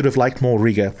you say you'd have liked more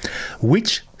rigor,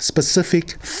 which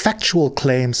specific factual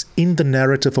claims in the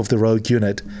narrative of the rogue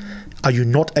unit are you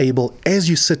not able, as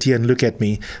you sit here and look at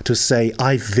me, to say,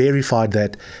 I verified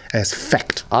that as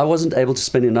fact? I wasn't able to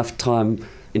spend enough time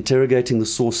interrogating the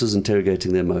sources,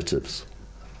 interrogating their motives.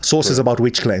 Sources about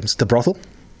which claims? The brothel?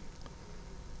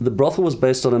 The brothel was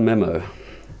based on a memo.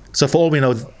 So for all we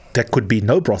know, there could be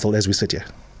no brothel as we sit here.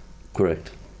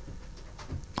 Correct.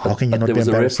 How can you not be embarrassed? There was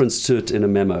a reference to it in a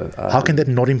memo. How can that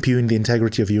not impugn the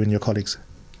integrity of you and your colleagues?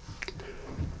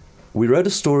 We wrote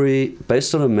a story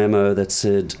based on a memo that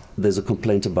said there's a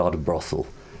complaint about a brothel.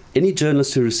 Any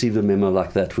journalist who received a memo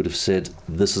like that would have said,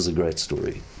 this is a great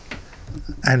story.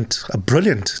 And a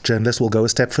brilliant journalist will go a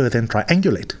step further and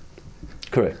triangulate.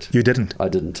 Correct. You didn't? I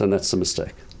didn't, and that's a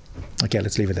mistake. Okay,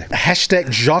 let's leave it there.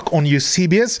 Hashtag Jacques on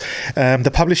Eusebius.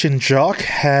 The publisher Jacques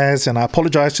has, and I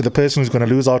apologize to the person who's going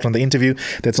to lose out on the interview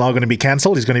that's now going to be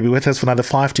cancelled. He's going to be with us for another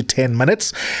 5 to 10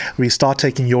 minutes. We start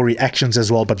taking your reactions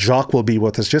as well, but Jacques will be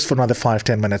with us just for another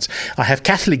 5-10 minutes. I have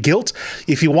Catholic Guilt.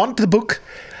 If you want the book,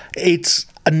 it's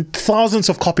and thousands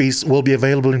of copies will be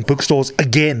available in bookstores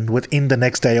again within the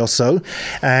next day or so.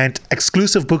 And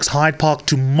exclusive books, Hyde Park,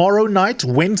 tomorrow night,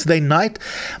 Wednesday night.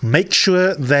 Make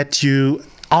sure that you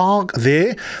are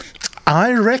there.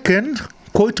 I reckon,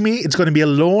 quote me, it's going to be a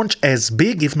launch as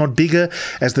big, if not bigger,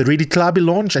 as the Redi Tlabi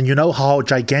launch. And you know how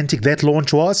gigantic that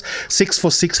launch was. 6 for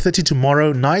 6:30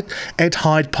 tomorrow night at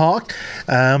Hyde Park.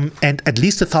 And at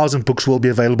least 1,000 books will be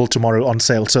available tomorrow on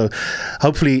sale. So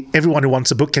hopefully everyone who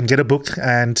wants a book can get a book.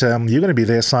 And you're going to be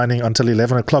there signing until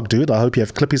 11 o'clock, dude. I hope you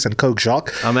have Clippies and Coke,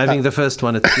 Jacques. I'm having the first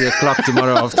one at 3 o'clock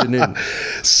tomorrow afternoon.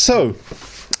 So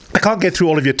I can't get through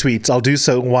all of your tweets. I'll do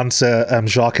so once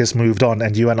Jacques has moved on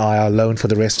and you and I are alone for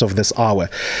the rest of this hour.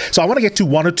 So I want to get to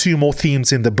one or two more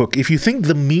themes in the book. If you think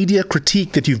the media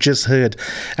critique that you've just heard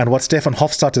and what Stefan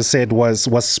Hofstadter said was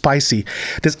spicy,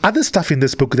 there's other stuff in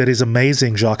this book that is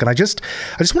amazing, Jacques. And I just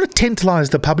want to tantalize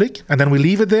the public, and then we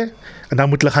leave it there, and dan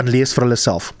moet hulle gaan lees vir hulle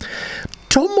self.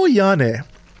 Tom Moyane,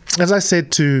 as I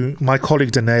said to my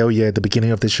colleague Daneo here at the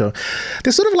beginning of the show,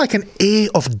 there's sort of like an air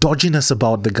of dodginess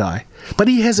about the guy. But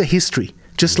he has a history,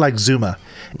 just like Zuma.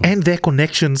 And their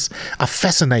connections are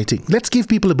fascinating. Let's give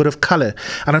people a bit of color.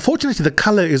 And unfortunately, the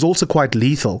color is also quite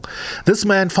lethal. This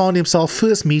man found himself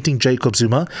first meeting Jacob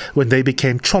Zuma when they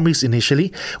became chommies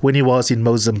initially, when he was in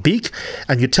Mozambique.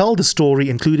 And you tell the story,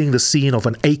 including the scene of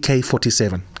an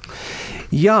AK-47.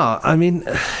 Yeah, I mean,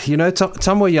 you know,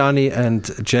 Tom Moyane and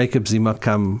Jacob Zuma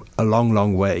come a long,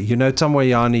 long way. You know, Tom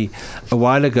Moyane a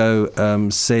while ago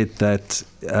said that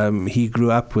he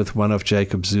grew up with one of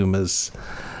Jacob Zuma's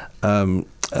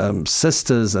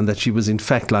sisters, and that she was in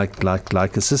fact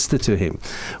like a sister to him.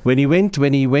 When he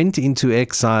went into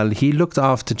exile, he looked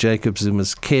after Jacob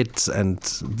Zuma's kids, and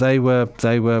they were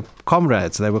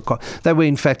comrades. They were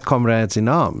in fact comrades in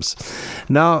arms.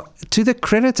 Now, to the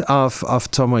credit of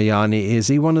Tom Moyane is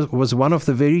he was one of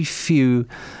the very few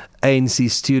ANC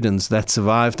students that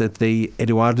survived at the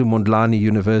Eduardo Mondlane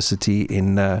University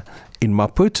in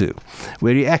Maputo,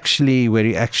 where he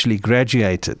actually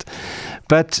graduated.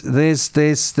 But there's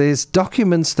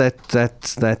documents that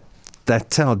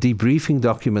tell, debriefing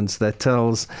documents that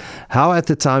tells how at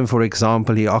the time, for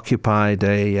example, he occupied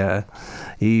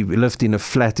he lived in a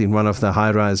flat in one of the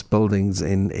high-rise buildings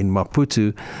in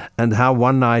Maputo, and how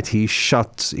one night he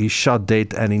shot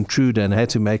dead an intruder and had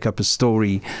to make up a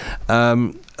story.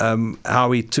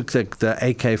 How he took the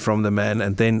AK from the man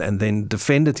and then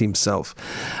defended himself.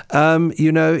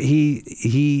 You know,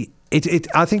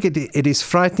 I think it is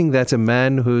frightening that a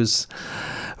man whose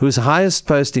highest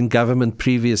post in government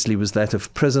previously was that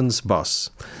of prisons boss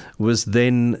was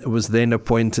then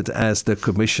appointed as the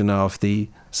commissioner of the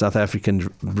South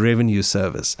African Revenue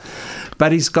Service.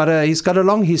 But he's got a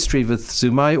long history with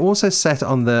Zuma. He also sat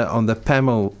on the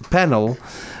panel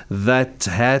that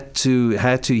had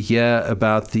to hear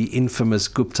about the infamous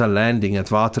Gupta landing at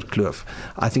Waterkloof.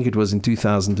 I think it was in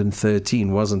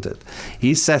 2013, wasn't it?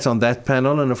 He sat on that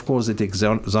panel, and of course it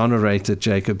exonerated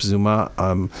Jacob Zuma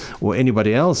or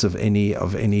anybody else of any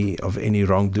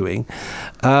wrongdoing.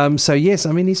 So yes,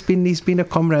 I mean he's been a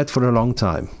comrade for a long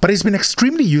time. But he's been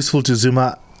extremely useful to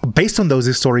Zuma based on those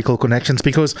historical connections,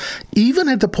 because even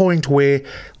at the point where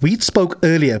we spoke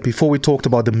earlier, before we talked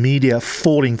about the media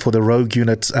falling for the rogue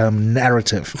unit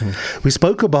narrative, we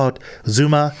spoke about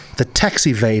Zuma, the tax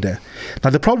evader.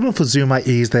 Now, the problem for Zuma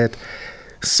is that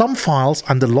some files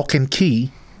under lock and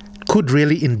key could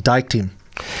really indict him.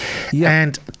 Yeah.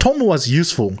 And Tom was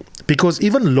useful because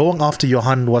even long after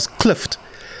Johan was cliffed,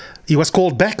 he was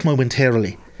called back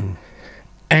momentarily.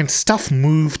 And stuff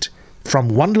moved from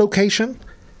one location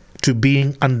to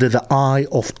being under the eye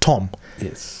of Tom.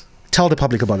 Yes. Tell the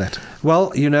public about that.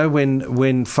 Well, you know, when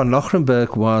Van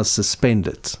Lochrenberg was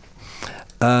suspended,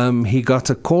 he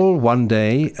got a call one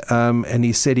day, and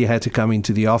he said he had to come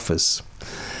into the office.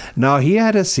 Now he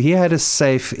had a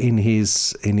safe in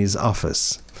his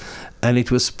office, and it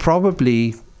was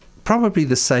probably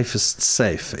the safest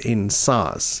safe in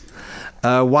SARS.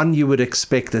 One you would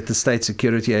expect at the State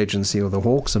Security Agency or the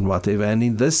Hawks and whatever, and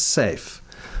in this safe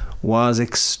was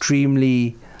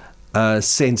extremely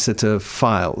sensitive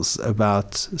files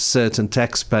about certain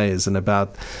taxpayers and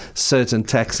about certain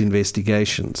tax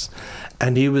investigations.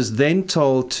 And he was then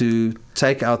told to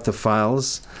take out the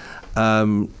files.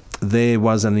 There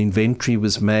was an inventory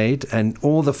was made, and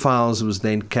all the files was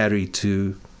then carried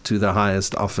to the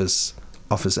highest office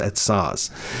office at SARS.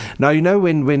 Now, you know,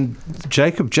 when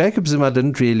Jacob Zuma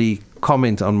didn't really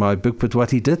comment on my book, but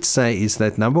what he did say is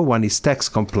that, number one, he's tax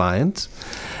compliant,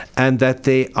 and that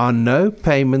there are no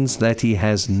payments that he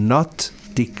has not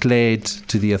declared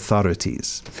to the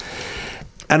authorities.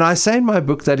 And I say in my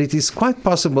book that it is quite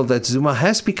possible that Zuma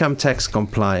has become tax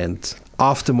compliant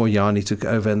after Moyane took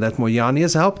over, and that Moyane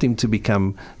has helped him to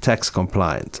become tax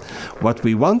compliant. What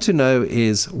we want to know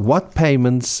is what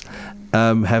payments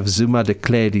have Zuma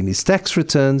declared in his tax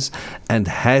returns, and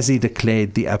has he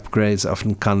declared the upgrades of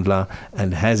Nkandla,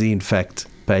 and has he in fact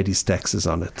paid his taxes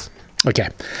on it? Okay.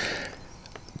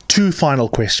 2 final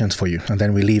questions for you, and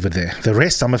then we leave it there. The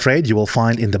rest, I'm afraid, you will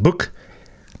find in the book.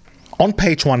 On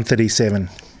page 137,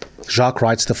 Jacques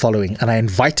writes the following, and I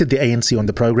invited the ANC on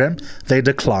the program. They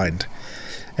declined.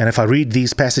 And if I read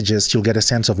these passages, you'll get a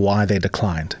sense of why they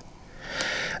declined.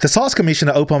 The SARS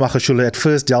Commissioner, Oupa Magashule, at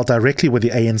first dealt directly with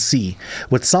the ANC,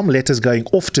 with some letters going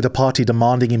off to the party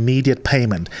demanding immediate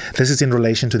payment. This is in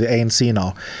relation to the ANC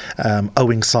now,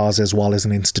 owing SARS as well as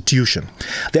an institution.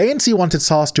 The ANC wanted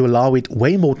SARS to allow it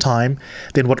way more time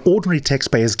than what ordinary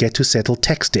taxpayers get to settle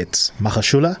tax debts.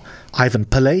 Magashule, Ivan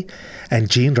Pillay, and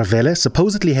Jean Ravelle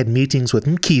supposedly had meetings with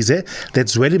Mkhize,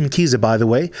 that's Zweli Mkhize, by the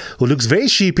way, who looks very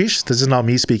sheepish. This is now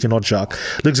me speaking, not Jacques.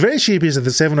 Looks very sheepish at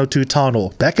the 702 town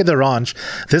hall. Back at the ranch,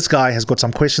 this guy has got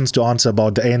some questions to answer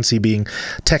about the ANC being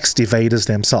tax evaders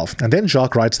themselves. And then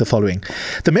Jacques writes the following.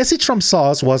 The message from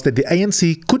SARS was that the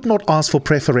ANC could not ask for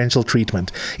preferential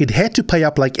treatment. It had to pay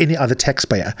up like any other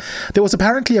taxpayer. There was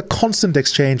apparently a constant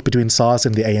exchange between SARS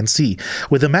and the ANC,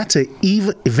 with the matter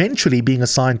eventually being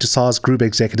assigned to SARS Group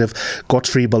Executive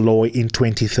Godfrey Baloyi in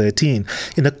 2013.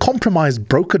 In a compromise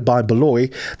brokered by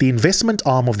Baloyi, the investment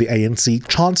arm of the ANC,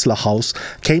 Chancellor House,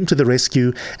 came to the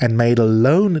rescue and made a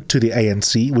loan to the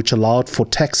ANC, which allowed for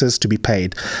taxes to be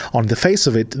paid. On the face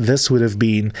of it, this would have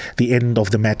been the end of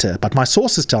the matter. But my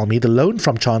sources tell me the loan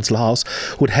from Chancellor House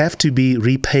would have to be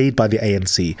repaid by the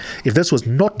ANC. If this was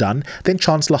not done, then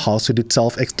Chancellor House would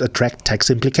itself attract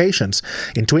tax implications.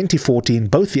 In 2014,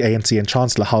 both the ANC and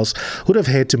Chancellor House would have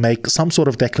had to make some sort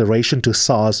of declaration to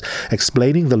SARS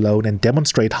explaining the loan and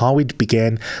demonstrate how it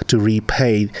began to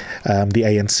repay the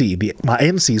ANC. My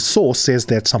ANC source says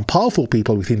that some powerful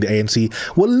people within the ANC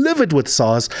were livid with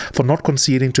SARS for not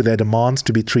conceding to their demands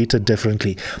to be treated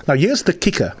differently. Now here's the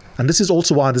kicker, and this is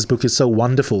also why this book is so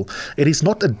wonderful. It is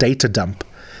not a data dump.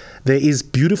 There is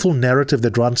beautiful narrative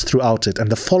that runs throughout it, and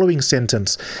the following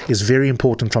sentence is very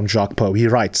important from Jacques Pauw. He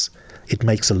writes, "It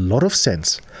makes a lot of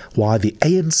sense why the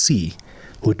ANC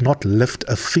would not lift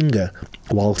a finger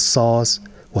while SARS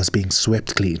was being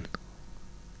swept clean."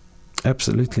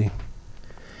 Absolutely.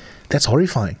 That's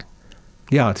horrifying.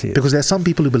 Yeah, it is. Because there are some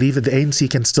people who believe that the ANC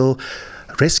can still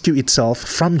rescue itself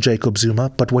from Jacob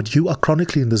Zuma, but what you are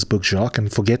chronicling in this book, Jacques,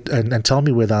 and tell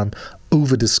me whether I'm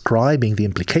over-describing the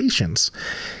implications,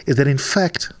 is that in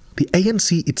fact the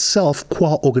ANC itself,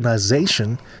 qua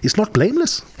organization, is not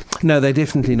blameless. No, they're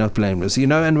definitely not blameless. You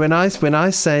know, and when I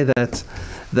say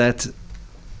that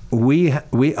we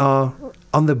are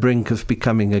on the brink of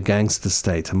becoming a gangster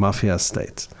state, a mafia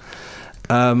state,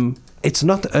 it's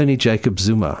not only Jacob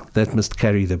Zuma that must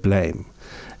carry the blame.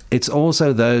 It's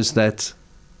also those that,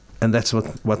 and that's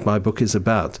what my book is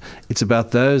about, it's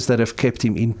about those that have kept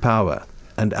him in power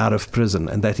and out of prison,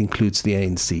 and that includes the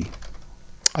ANC.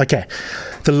 Okay.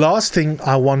 The last thing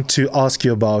I want to ask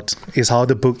you about is how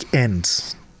the book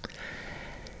ends.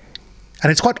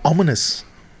 And it's quite ominous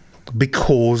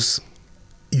because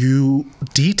you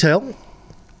detail,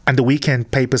 and the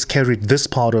weekend papers carried this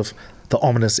part of the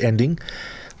ominous ending,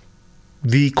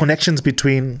 the connections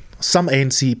between some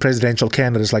ANC presidential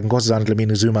candidates like Nkosazana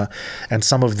Dlamini Zuma and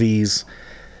some of these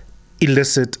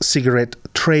illicit cigarette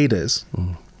traders.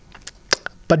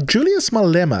 But Julius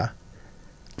Malema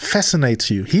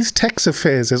fascinates you. His tax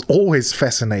affairs has always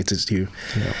fascinated you.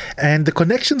 Yeah. And the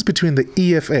connections between the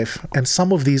EFF and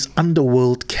some of these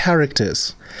underworld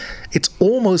characters, it's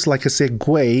almost like a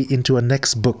segue into a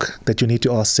next book that you need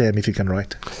to ask Sam if you can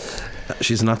write.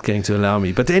 She's not going to allow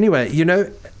me. But anyway, you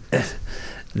know,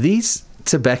 these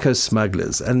tobacco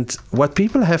smugglers, and what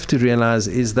people have to realize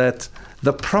is that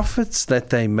the profits that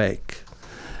they make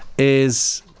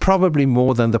is probably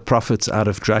more than the profits out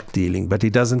of drug dealing, but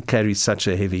it doesn't carry such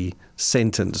a heavy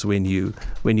sentence when you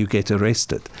get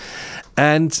arrested.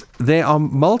 And there are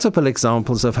multiple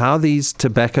examples of how these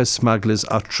tobacco smugglers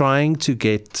are trying to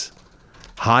get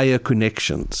higher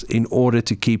connections in order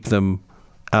to keep them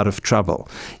out of trouble.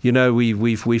 You know,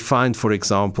 we find, for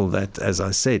example, that, as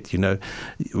I said, you know,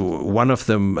 one of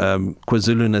them,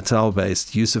 KwaZulu-Natal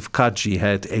based, Yusuf Kaji,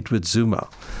 had Edward Zuma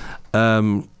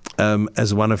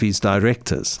as one of his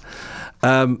directors.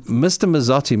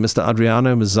 Mr.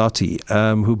 Adriano Mazzotti,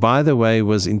 who, by the way,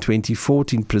 was in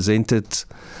 2014 presented,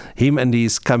 him and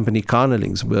his company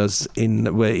Carnelings were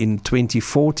in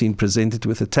 2014 presented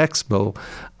with a tax bill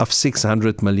of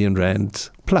 600 million rand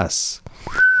plus.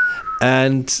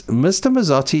 And Mr.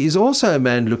 Mazzotti is also a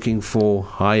man looking for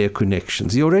higher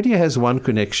connections. He already has one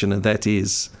connection, and that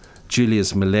is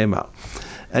Julius Malema.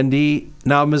 And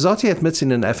now Mazzotti admits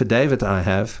in an affidavit I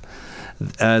have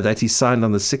that he signed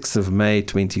on the 6th of May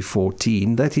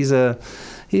 2014 that he's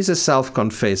a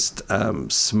self-confessed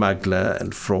smuggler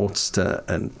and fraudster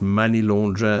and money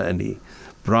launderer, and he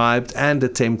bribed and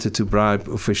attempted to bribe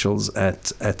officials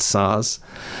at SARS.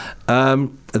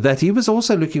 That he was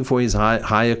also looking for his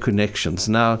higher connections.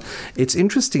 Now, it's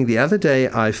interesting. The other day,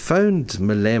 I phoned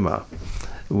Malema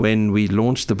when we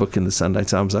launched the book in the Sunday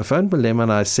Times. I phoned Malema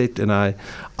and I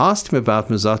asked him about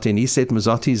Mazzotti, and he said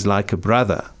Mazzotti is like a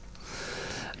brother.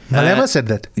 Malema said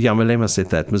that? Yeah, Malema said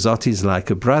that. Mazzotti is like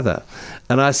a brother.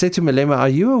 And I said to Malema, are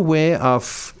you aware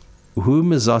of who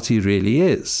Mazzotti really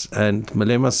is? And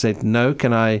Malema said, no,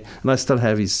 can I, and I still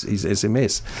have his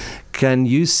SMS, can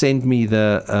you send me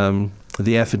the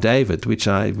affidavit, which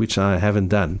I haven't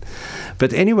done.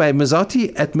 But anyway,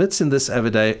 Mazzotti admits in this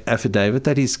affidavit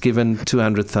that he's given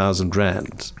 200,000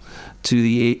 rand to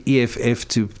the EFF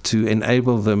to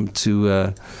enable them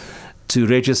to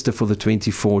register for the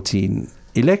 2014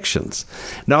 elections.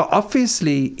 Now,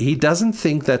 obviously, he doesn't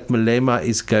think that Malema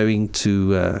is going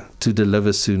to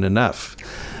deliver soon enough.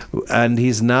 And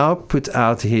he's now put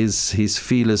out his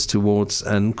feelers towards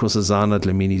Nkosazana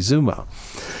Dlamini Zuma.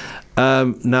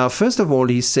 Now, first of all,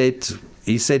 he said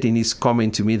in his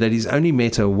comment to me that he's only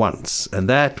met her once, and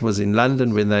that was in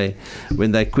London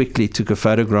when they quickly took a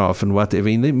photograph and whatever.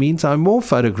 In the meantime, more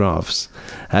photographs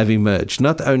have emerged,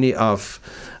 not only of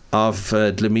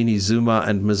Dlamini Zuma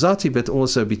and Mazzotti, but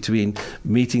also between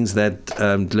meetings that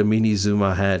Dlamini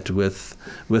Zuma had with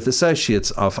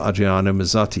associates of Adriano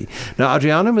Mazzotti. Now,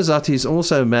 Adriano Mazzotti is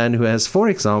also a man who has, for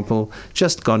example,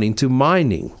 just gone into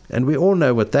mining, and we all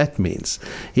know what that means.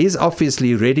 He's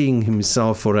obviously readying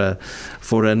himself for an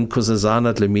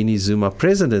Nkosazana Dlamini Zuma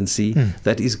presidency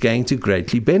that is going to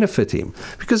greatly benefit him,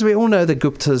 because we all know the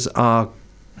Guptas are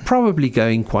probably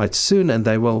going quite soon, and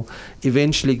they will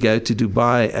eventually go to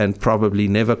Dubai and probably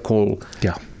never call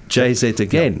JZ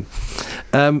again.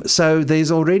 So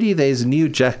there's new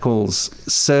jackals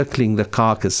circling the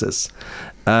carcasses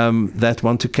that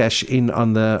want to cash in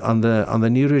on the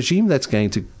new regime that's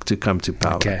going to come to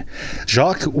power. Okay.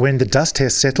 Jacques, when the dust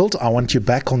has settled, I want you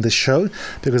back on the show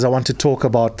because I want to talk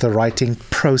about the writing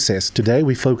process. Today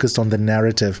we focused on the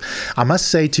narrative. I must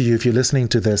say to you, if you're listening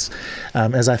to this,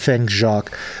 as I thank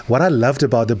Jacques, what I loved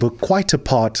about the book, quite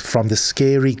apart from the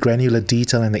scary granular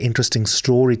detail and the interesting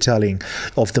storytelling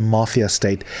of the mafia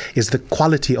state, is the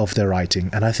quality of the writing.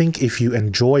 And I think if you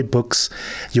enjoy books,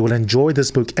 you will enjoy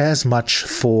this book as much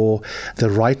for the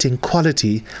writing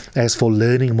quality as for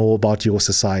learning more about your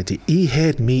society. He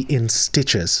had me in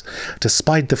stitches,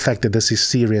 despite the fact that this is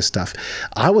serious stuff.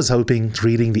 I was hoping,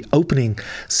 reading the opening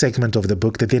segment of the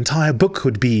book, that the entire book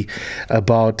would be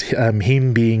about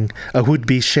him being a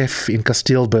would-be chef in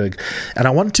Kastelburg. And I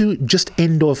want to just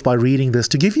end off by reading this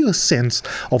to give you a sense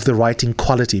of the writing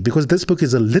quality, because this book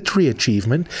is a literary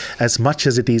achievement as much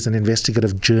as it is an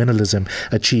investigative journalism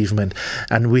achievement.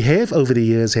 And we have, over the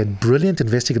years, had brilliant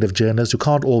investigative journalists who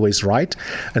can't always write.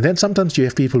 And then sometimes you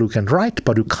have people who can write,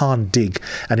 but who can't dig.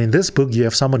 And in this book, you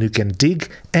have someone who can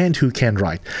dig and who can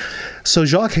write. So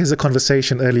Jacques has a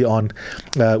conversation early on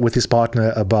with his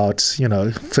partner about,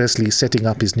 firstly setting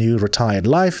up his new retired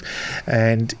life.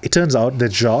 And it turns out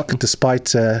that Jacques,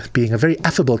 despite being a very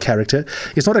affable character,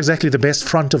 is not exactly the best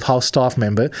front of house staff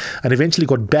member, and eventually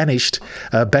got banished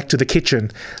back to the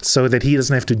kitchen so that he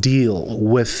doesn't have to deal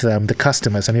with the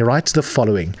customers. And he writes the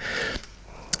following.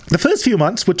 The first few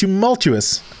months were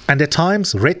tumultuous, and at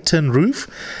times red tin roof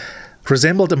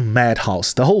resembled a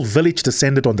madhouse. The whole village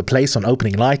descended on the place on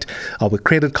opening night. Our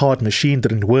credit card machine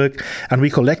didn't work, and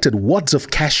we collected wads of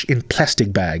cash in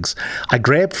plastic bags. I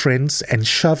grabbed friends and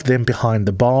shoved them behind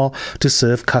the bar to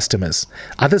serve customers.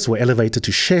 Others were elevated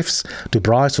to chefs, to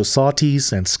braai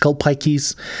societies and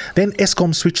skulpaikies. Then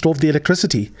Eskom switched off the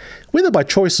electricity. Whether by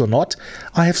choice or not,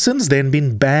 I have since then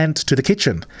been banned to the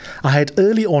kitchen. I had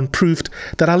early on proved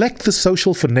that I lacked the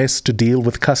social finesse to deal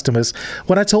with customers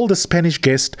when I told a Spanish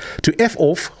guest to F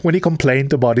off when he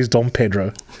complained about his Dom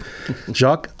Pedro.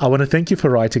 Jacques, I want to thank you for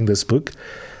writing this book,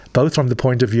 both from the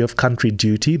point of view of country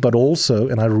duty, but also,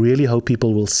 and I really hope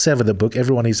people will savor the book,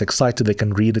 everyone is excited they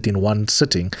can read it in one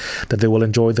sitting, that they will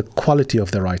enjoy the quality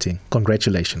of the writing.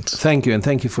 Congratulations. Thank you, and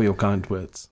thank you for your kind words.